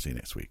Royce. We'll see you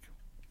next week.